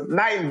 So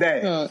night and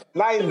day.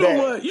 Night and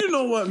day. You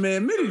know what,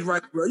 man? Mitty's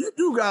right, bro. You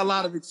do got a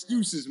lot of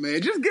excuses,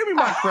 man. Just give me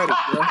my credit,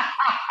 bro.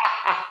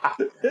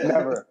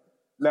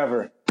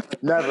 Never.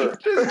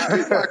 Just give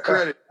me my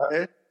credit,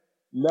 man.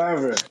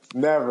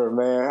 Never,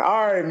 man.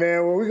 All right,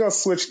 man. Well, we're going to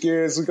switch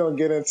gears. We're going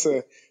to get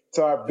into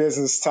our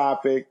business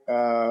topic.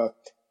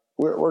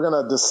 We're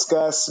going to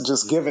discuss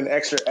just giving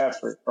extra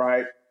effort,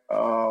 right?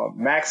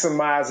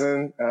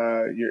 Maximizing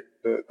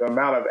the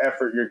amount of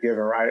effort you're giving,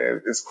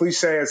 right? As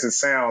cliche as it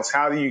sounds,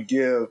 how do you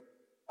give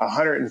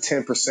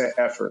 110%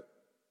 effort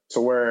to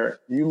where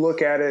you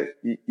look at it,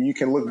 you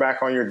can look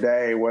back on your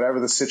day, whatever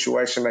the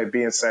situation may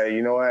be, and say,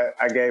 you know what?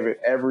 I gave it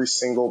every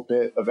single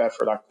bit of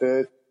effort I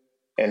could,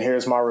 and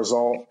here's my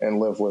result, and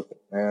live with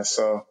it, man.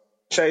 So,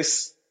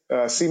 Chase,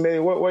 C-Mitty,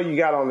 what you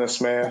got on this,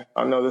 man?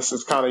 I know this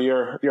is kind of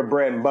your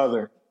bread and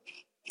butter.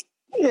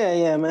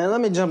 Yeah, man. Let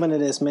me jump into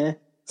this, man.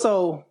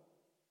 So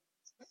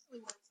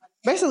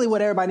basically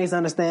what everybody needs to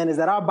understand is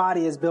that our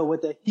body is built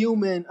with a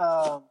human,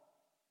 I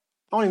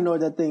don't even know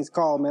what that thing's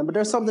called, man, but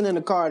there's something in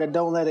the car that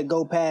don't let it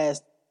go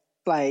past,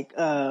 it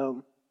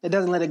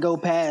doesn't let it go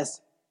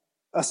past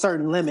a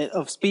certain limit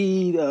of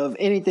speed of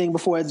anything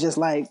before it just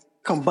like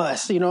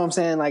combusts. You know what I'm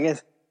saying? Like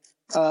it's,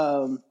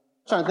 trying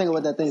to think of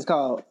what that thing's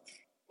called,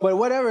 but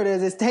whatever it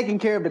is, it's taking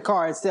care of the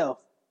car itself.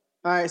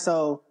 All right.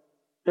 So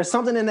there's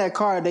something in that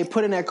car they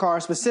put in that car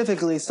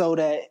specifically so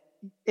that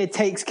it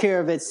takes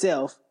care of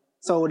itself,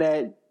 so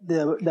that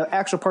the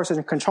actual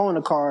person controlling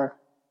the car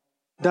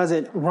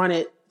doesn't run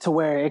it to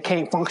where it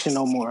can't function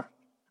no more.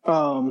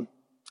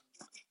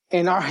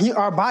 And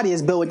our body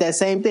is built with that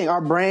same thing.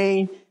 Our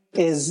brain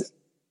is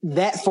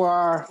that for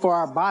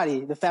our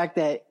body. The fact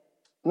that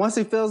once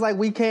it feels like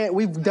we've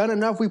done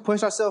enough, we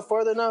push ourselves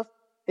further enough,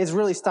 it's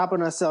really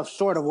stopping ourselves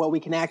short of what we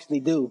can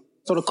actually do.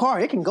 So the car,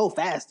 it can go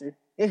faster.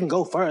 It can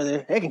go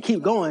further. It can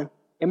keep going.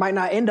 It might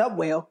not end up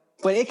well,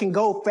 but it can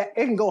go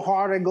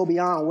harder and go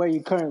beyond where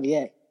you're currently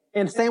at.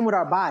 And same with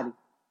our body,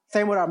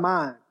 same with our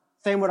mind,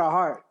 same with our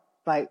heart.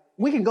 Like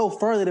we can go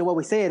further than what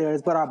we say it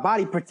is, but our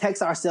body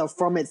protects ourselves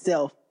from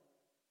itself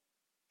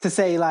to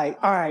say like,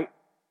 all right,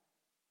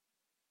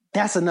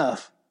 that's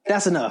enough.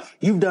 That's enough.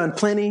 You've done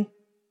plenty.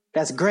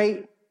 That's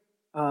great.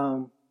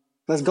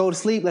 Let's go to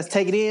sleep. Let's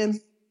take it in.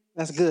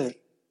 That's good.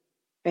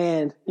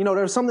 And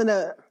there's something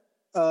that,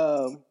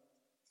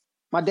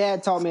 my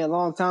dad taught me a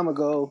long time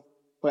ago,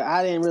 but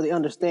I didn't really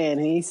understand.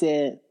 And he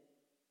said,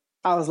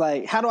 I was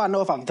like, how do I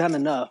know if I've done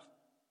enough?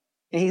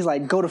 And he's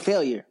like, go to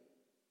failure.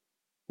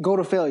 Go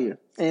to failure.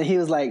 And he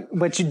was like,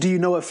 but do you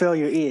know what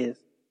failure is?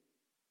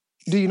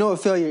 Do you know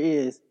what failure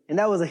is? And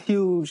that was a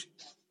huge,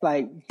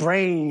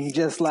 brain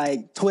just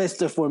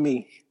twister for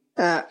me.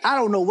 I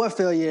don't know what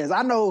failure is.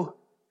 I know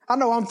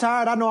I'm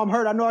tired. I know I'm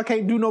hurt. I know I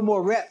can't do no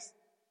more reps.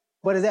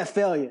 But is that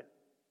failure?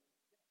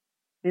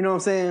 You know what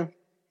I'm saying?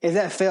 Is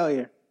that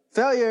failure?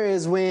 Failure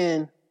is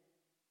when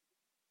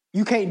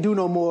you can't do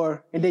no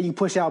more and then you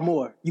push out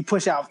more. You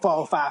push out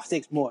 4, 5,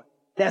 6 more.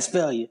 That's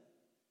failure.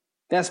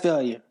 That's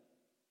failure.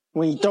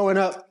 When you're throwing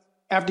up,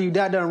 after you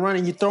got done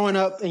running, you're throwing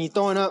up and you're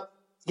throwing up,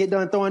 get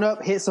done throwing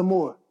up, hit some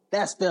more.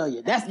 That's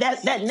failure.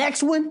 That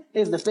next one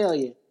is the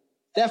failure.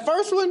 That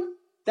first one,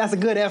 that's a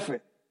good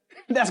effort.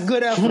 That's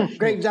good effort.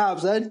 Great job,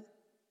 son.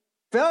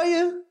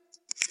 Failure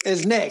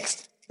is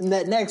next. In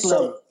that next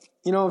level.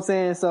 You know what I'm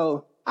saying?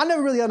 So I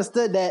never really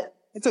understood that.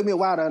 It took me a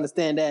while to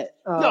understand that.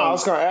 No, I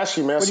was going to ask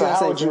you, man. So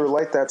how would you Fred?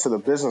 relate that to the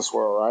business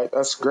world, right?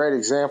 That's great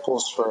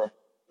examples for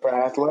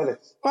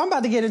athletics. Well, I'm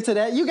about to get into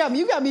that. You got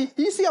me.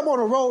 You see, I'm on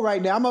a roll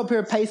right now. I'm up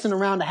here pacing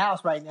around the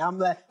house right now. I'm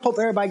like, hope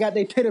everybody got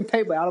their pen and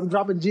paper out. I'm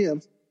dropping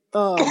gems.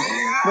 But at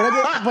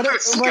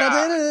the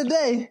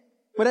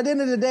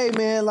end of the day,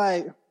 man,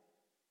 like,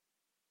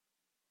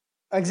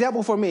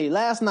 example for me,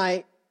 last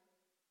night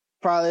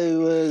probably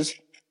was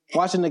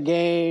watching the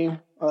game,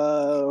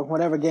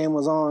 whatever game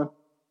was on.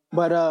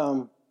 But it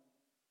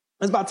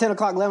was about 10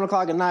 o'clock, 11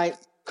 o'clock at night.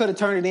 Could have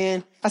turned it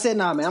in. I said,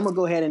 nah, man, I'm going to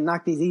go ahead and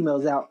knock these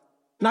emails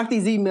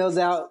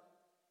out.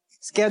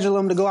 Schedule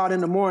them to go out in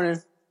the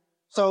morning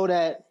so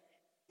that,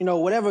 you know,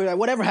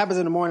 whatever happens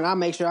in the morning, I'll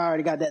make sure I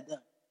already got that done.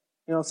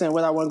 You know what I'm saying?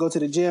 Whether I want to go to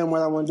the gym,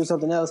 whether I want to do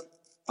something else,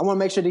 I want to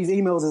make sure these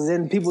emails is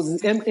in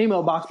people's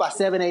email box by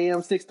 7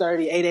 a.m.,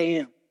 6:30, 8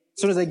 a.m.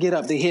 As soon as they get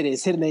up, they hit it.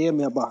 It's hitting their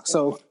email box.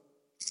 So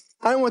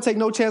I didn't want to take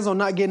no chance on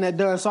not getting that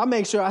done. So I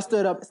make sure I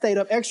stayed up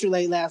extra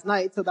late last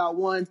night till about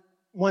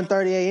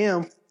 1:30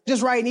 a.m.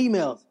 just writing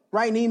emails,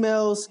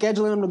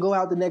 scheduling them to go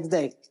out the next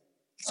day.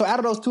 So out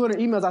of those 200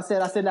 emails I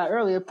sent out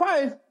earlier,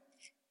 probably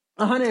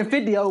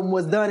 150 of them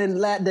was done in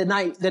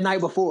the night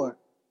before.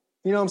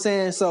 You know what I'm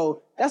saying?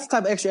 So that's the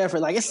type of extra effort.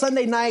 Like, it's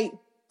Sunday night,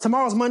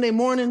 tomorrow's Monday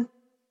morning.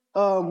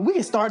 We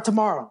can start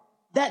tomorrow.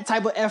 That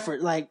type of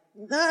effort. Like,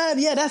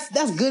 yeah,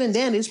 that's good and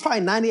dandy. It's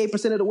probably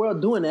 98% of the world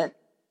doing that.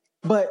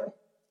 But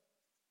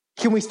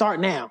can we start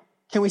now?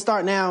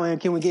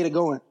 And can we get it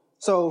going?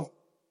 So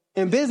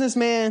in business,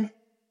 man,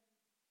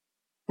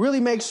 really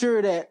make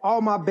sure that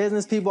all my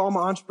business people, all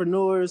my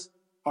entrepreneurs,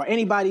 or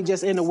anybody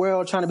just in the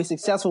world trying to be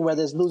successful,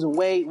 whether it's losing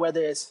weight,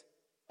 whether it's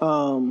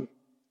trying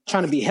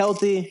to be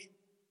healthy,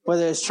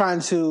 whether it's trying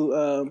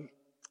to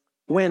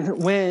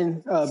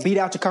beat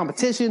out your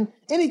competition,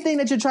 anything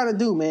that you're trying to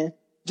do, man,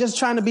 just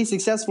trying to be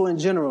successful in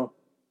general.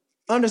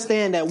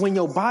 Understand that when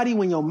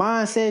your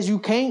mind says you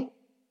can't,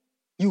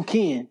 you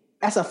can.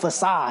 That's a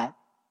facade.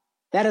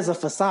 That is a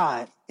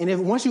facade.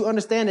 And once you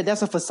understand that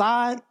that's a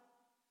facade,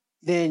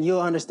 then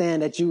you'll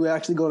understand that you're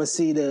actually going to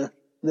see the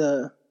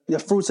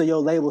fruits of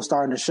your labor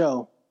starting to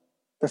show.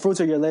 The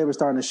fruits of your labor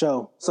starting to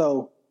show.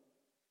 So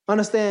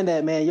understand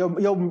that, man,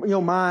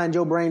 your mind,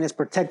 your brain is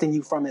protecting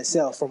you from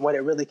itself, from what it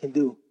really can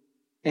do.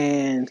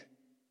 And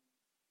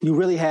you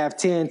really have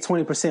 10,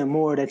 20%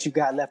 more that you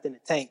got left in the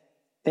tank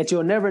that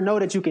you'll never know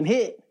that you can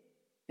hit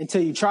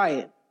until you try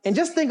it. And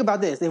just think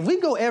about this. If we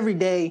go every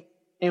day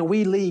and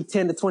we leave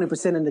 10 to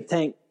 20% in the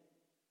tank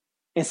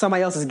and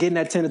somebody else is getting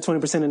that 10 to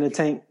 20% in the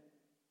tank,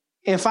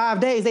 in 5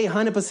 days, they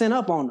 100%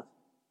 up on us.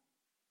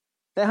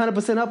 They're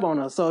 100% up on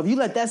us. So if you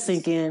let that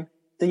sink in,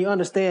 then you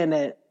understand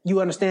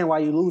why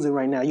you're losing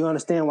right now. You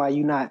understand why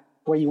you're not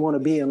where you want to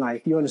be in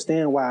life. You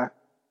understand why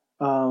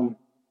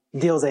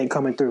deals ain't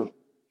coming through.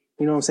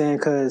 You know what I'm saying?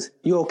 Because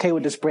you're okay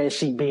with the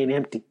spreadsheet being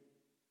empty.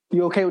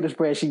 You're okay with the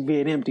spreadsheet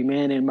being empty,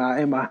 man, and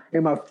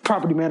my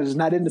property manager's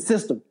not in the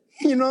system.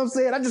 You know what I'm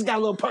saying? I just got a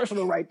little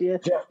personal right there.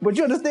 Yeah. But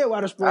you understand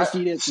why the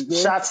spreadsheet is. Man.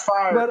 Shots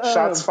fired.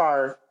 Shots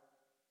fired.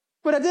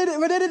 But at the end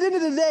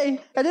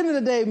of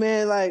the day,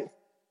 man, like,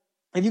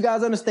 if you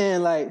guys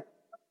understand, like,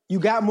 you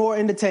got more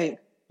in the tank.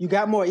 You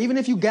got more. Even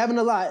if you giving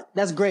a lot,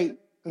 that's great.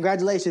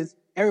 Congratulations.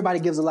 Everybody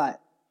gives a lot.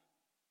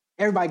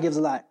 Everybody gives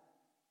a lot.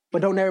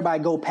 But don't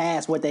everybody go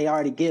past what they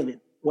already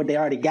given, what they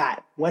already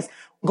got.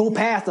 Go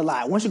past a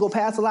lot. Once you go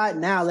past a lot,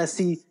 let's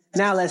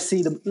add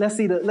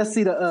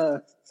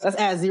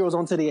zeros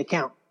onto the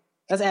account.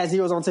 Let's add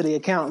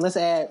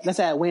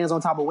wins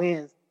on top of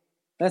wins.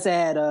 Let's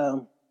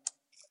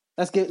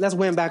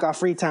win back our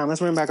free time.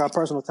 Let's win back our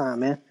personal time,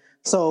 man.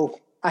 So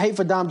I hate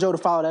for Dom Joe to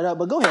follow that up,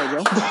 but go ahead,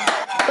 Joe.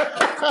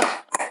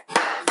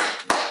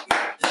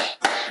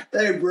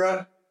 Hey,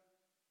 bro.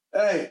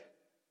 Hey,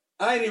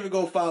 I ain't even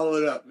gonna follow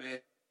it up, man.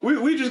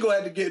 We just gonna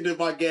have to get into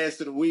my gas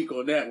of the week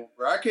on that one,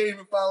 bro. I can't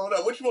even follow it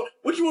up. What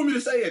you want me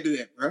to say after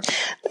that, bro?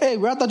 Hey,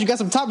 bro, I thought you got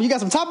some topics. You got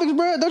some topics,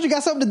 bro? Don't you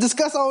got something to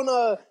discuss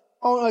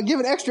on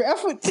giving extra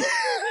effort?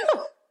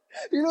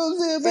 You know what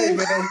I'm saying,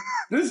 baby?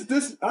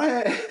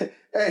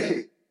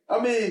 Hey,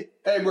 man,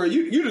 hey, bro,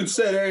 you done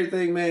said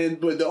everything, man.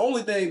 But the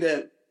only thing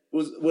that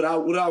was what I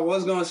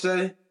was gonna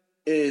say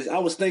is I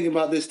was thinking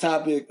about this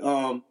topic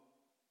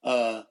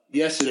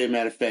yesterday,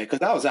 matter of fact,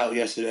 because I was out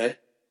yesterday.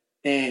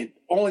 And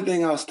only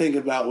thing I was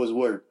thinking about was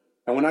work.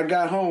 And when I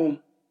got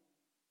home,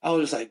 I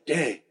was just like,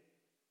 dang.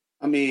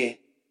 I mean,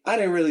 I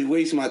didn't really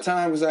waste my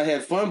time because I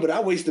had fun, but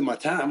I wasted my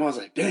time. I was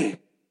like, dang,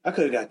 I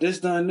could have got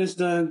this done.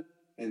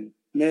 And,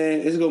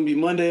 man, it's going to be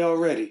Monday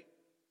already.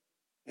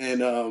 And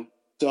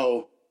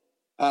so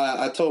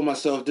I told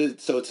myself,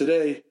 so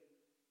today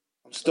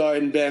I'm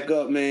starting back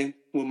up, man,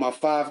 with my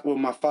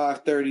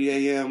 5:30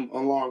 a.m.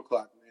 alarm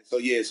clock, man.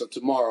 So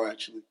tomorrow,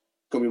 actually,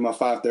 it's going to be my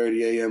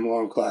 5:30 a.m.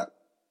 alarm clock.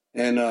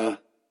 And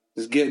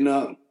just getting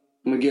up, I'm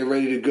gonna get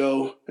ready to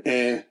go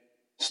and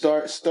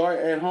start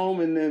at home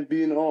and then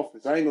be in the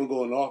office. I ain't gonna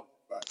go in the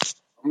office.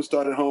 I'm gonna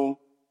start at home,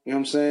 you know what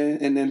I'm saying,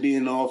 and then be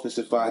in the office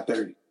at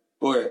 5:30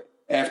 or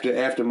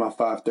after my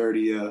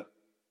 5:30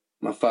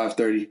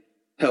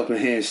 helping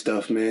hand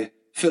stuff, man.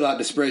 Fill out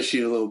the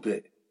spreadsheet a little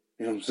bit.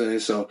 You know what I'm saying?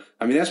 So,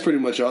 I mean, that's pretty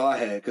much all I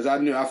had because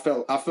I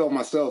felt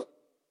myself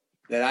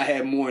that I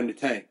had more in the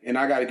tank, and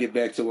I got to get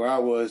back to where I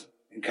was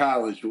in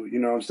college. You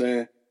know what I'm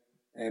saying?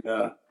 And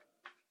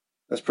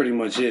that's pretty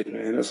much it,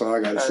 man. That's all I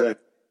got to say.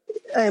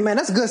 Hey, man,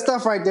 that's good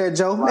stuff right there,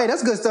 Joe. Hey,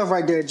 that's good stuff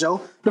right there,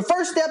 Joe. The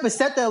first step is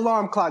set the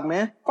alarm clock,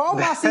 man. For all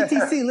my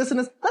CTC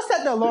listeners, let's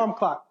set the alarm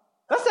clock.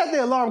 Let's set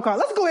the alarm clock.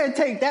 Let's go ahead and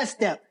take that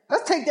step.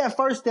 Let's take that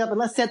first step and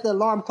let's set the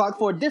alarm clock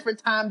for a different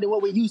time than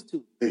what we're used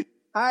to.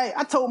 All right,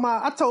 I told my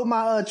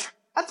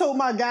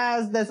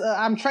guys that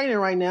I'm training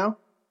right now.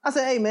 I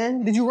said, hey,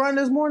 man, did you run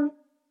this morning?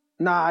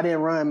 Nah, I didn't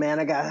run, man.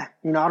 I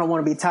don't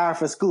want to be tired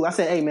for school. I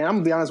said, hey, man, I'm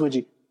going to be honest with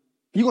you.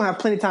 You're going to have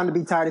plenty of time to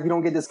be tired if you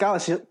don't get the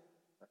scholarship.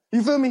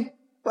 You feel me?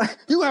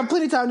 You're going to have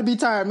plenty of time to be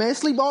tired, man.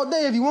 Sleep all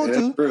day if you want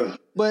to. True.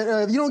 But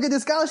if you don't get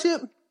the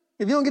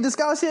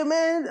scholarship,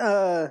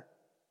 man,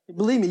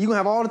 believe me, you're going to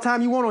have all the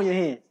time you want on your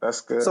hands.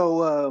 That's good.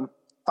 So if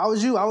I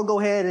was you, I would go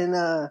ahead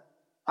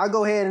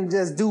and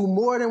just do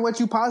more than what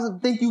you possibly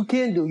think you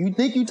can do. You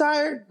think you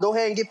tired? Go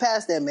ahead and get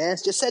past that, man.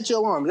 Just set your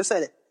alarm. Just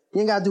set it.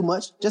 You ain't got to do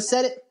much. Just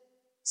set it.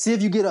 See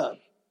if you get up.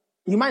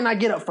 You might not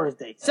get up first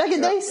day.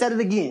 Second day, set it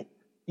again.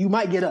 You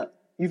might get up.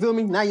 You feel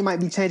me? Now you might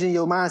be changing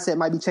your mindset,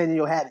 might be changing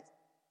your habits.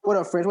 What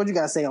up, French? What you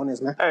got to say on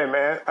this, man? Hey,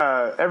 man,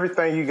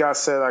 everything you guys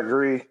said, I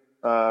agree.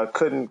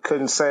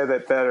 Couldn't say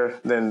that better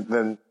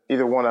than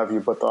either one of you.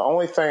 But the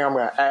only thing I'm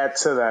going to add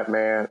to that,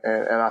 man,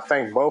 and I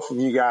think both of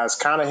you guys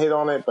kind of hit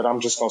on it, but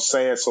I'm just going to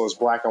say it so it's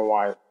black and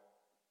white.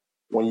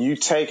 When you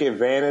take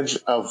advantage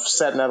of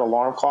setting that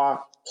alarm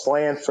clock,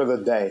 plan for the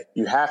day.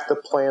 You have to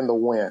plan to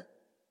win.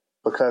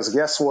 Because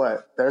guess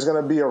what? There's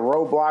going to be a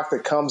roadblock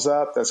that comes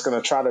up that's going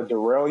to try to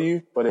derail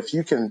you. But if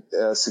you can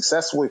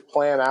successfully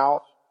plan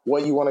out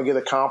what you want to get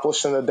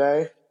accomplished in a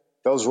day,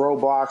 those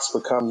roadblocks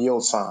become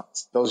yield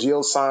signs. Those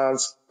yield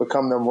signs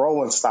become them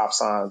rolling stop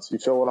signs. You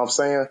feel what I'm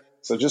saying?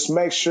 So just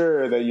make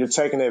sure that you're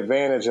taking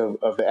advantage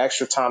of the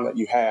extra time that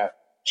you have.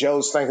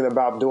 Joe's thinking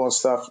about doing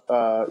stuff,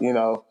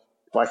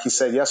 like he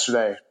said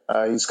yesterday.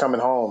 He's coming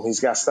home. He's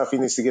got stuff he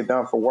needs to get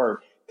done for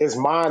work. His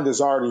mind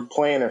is already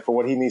planning for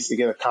what he needs to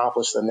get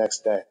accomplished the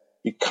next day.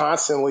 You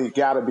constantly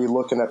got to be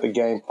looking at the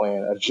game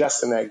plan,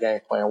 adjusting that game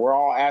plan. We're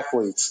all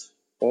athletes.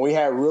 When we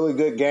had really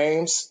good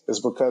games,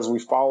 it's because we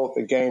followed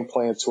the game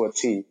plan to a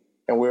T,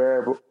 and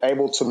we're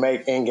able to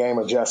make in-game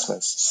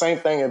adjustments. Same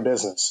thing in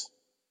business.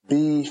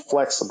 Be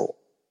flexible.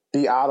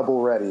 Be audible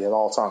ready at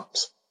all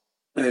times.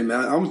 Hey,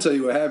 man, I'm going to tell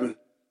you what happened.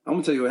 I'm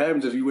going to tell you what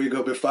happens if you wake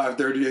up at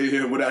 5:30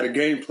 a.m. without a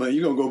game plan.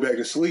 You're going to go back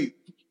to sleep.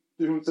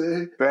 You know what I'm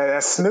saying? Man,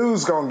 that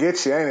snooze going to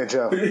get you, ain't it,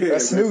 Joe? Yeah,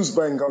 that snooze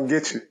button going to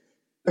get you.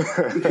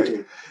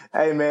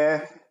 Hey,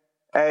 man.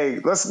 Hey,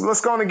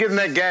 let's go on and get in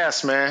that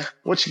gas, man.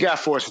 What you got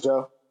for us,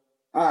 Joe?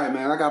 All right,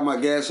 man. I got my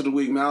gas of the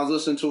week, man. I was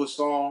listening to a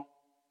song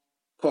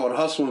called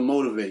Hustle and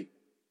Motivate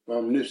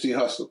from Nipsey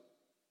Hussle.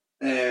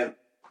 And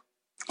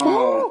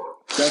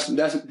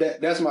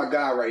that's my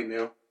guy right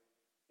now.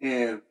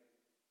 And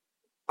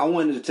I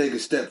wanted to take a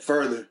step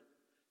further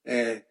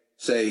and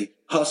say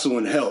hustle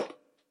and help.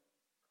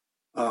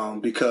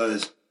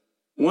 Because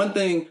one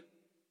thing,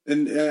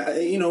 and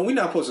we're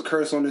not supposed to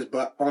curse on this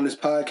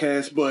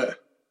podcast, but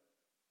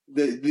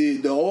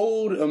the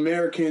old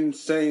American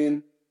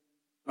saying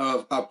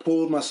of I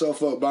pulled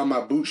myself up by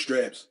my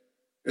bootstraps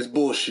is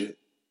bullshit.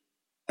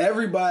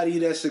 Everybody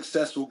that's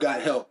successful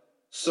got help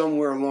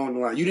somewhere along the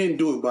line. You didn't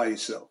do it by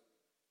yourself.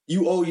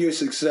 You owe your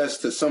success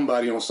to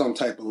somebody on some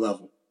type of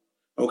level.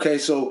 Okay,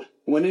 so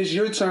when it's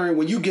your turn,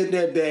 when you get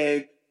that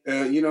bag,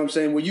 you know what I'm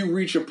saying, when you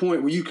reach a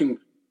point where you can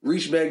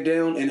reach back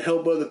down and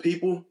help other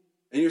people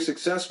and you're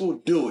successful,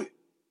 do it.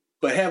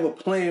 But have a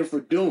plan for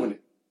doing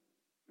it.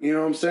 You know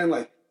what I'm saying?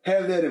 Like,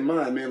 have that in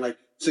mind, man. Like,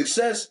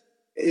 success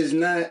is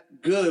not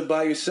good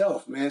by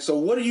yourself, man. So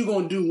what are you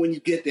going to do when you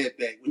get that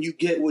bag, when you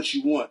get what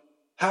you want?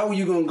 How are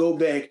you going to go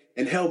back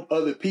and help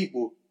other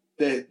people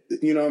that,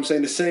 you know what I'm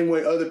saying, the same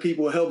way other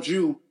people helped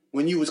you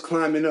when you was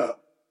climbing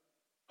up?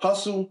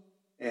 Hustle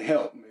and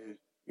help, man.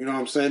 You know what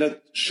I'm saying? That's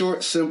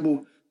short,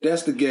 simple.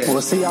 That's the game.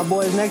 We'll see y'all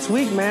boys next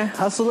week, man.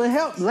 Hustle and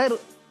help. Later.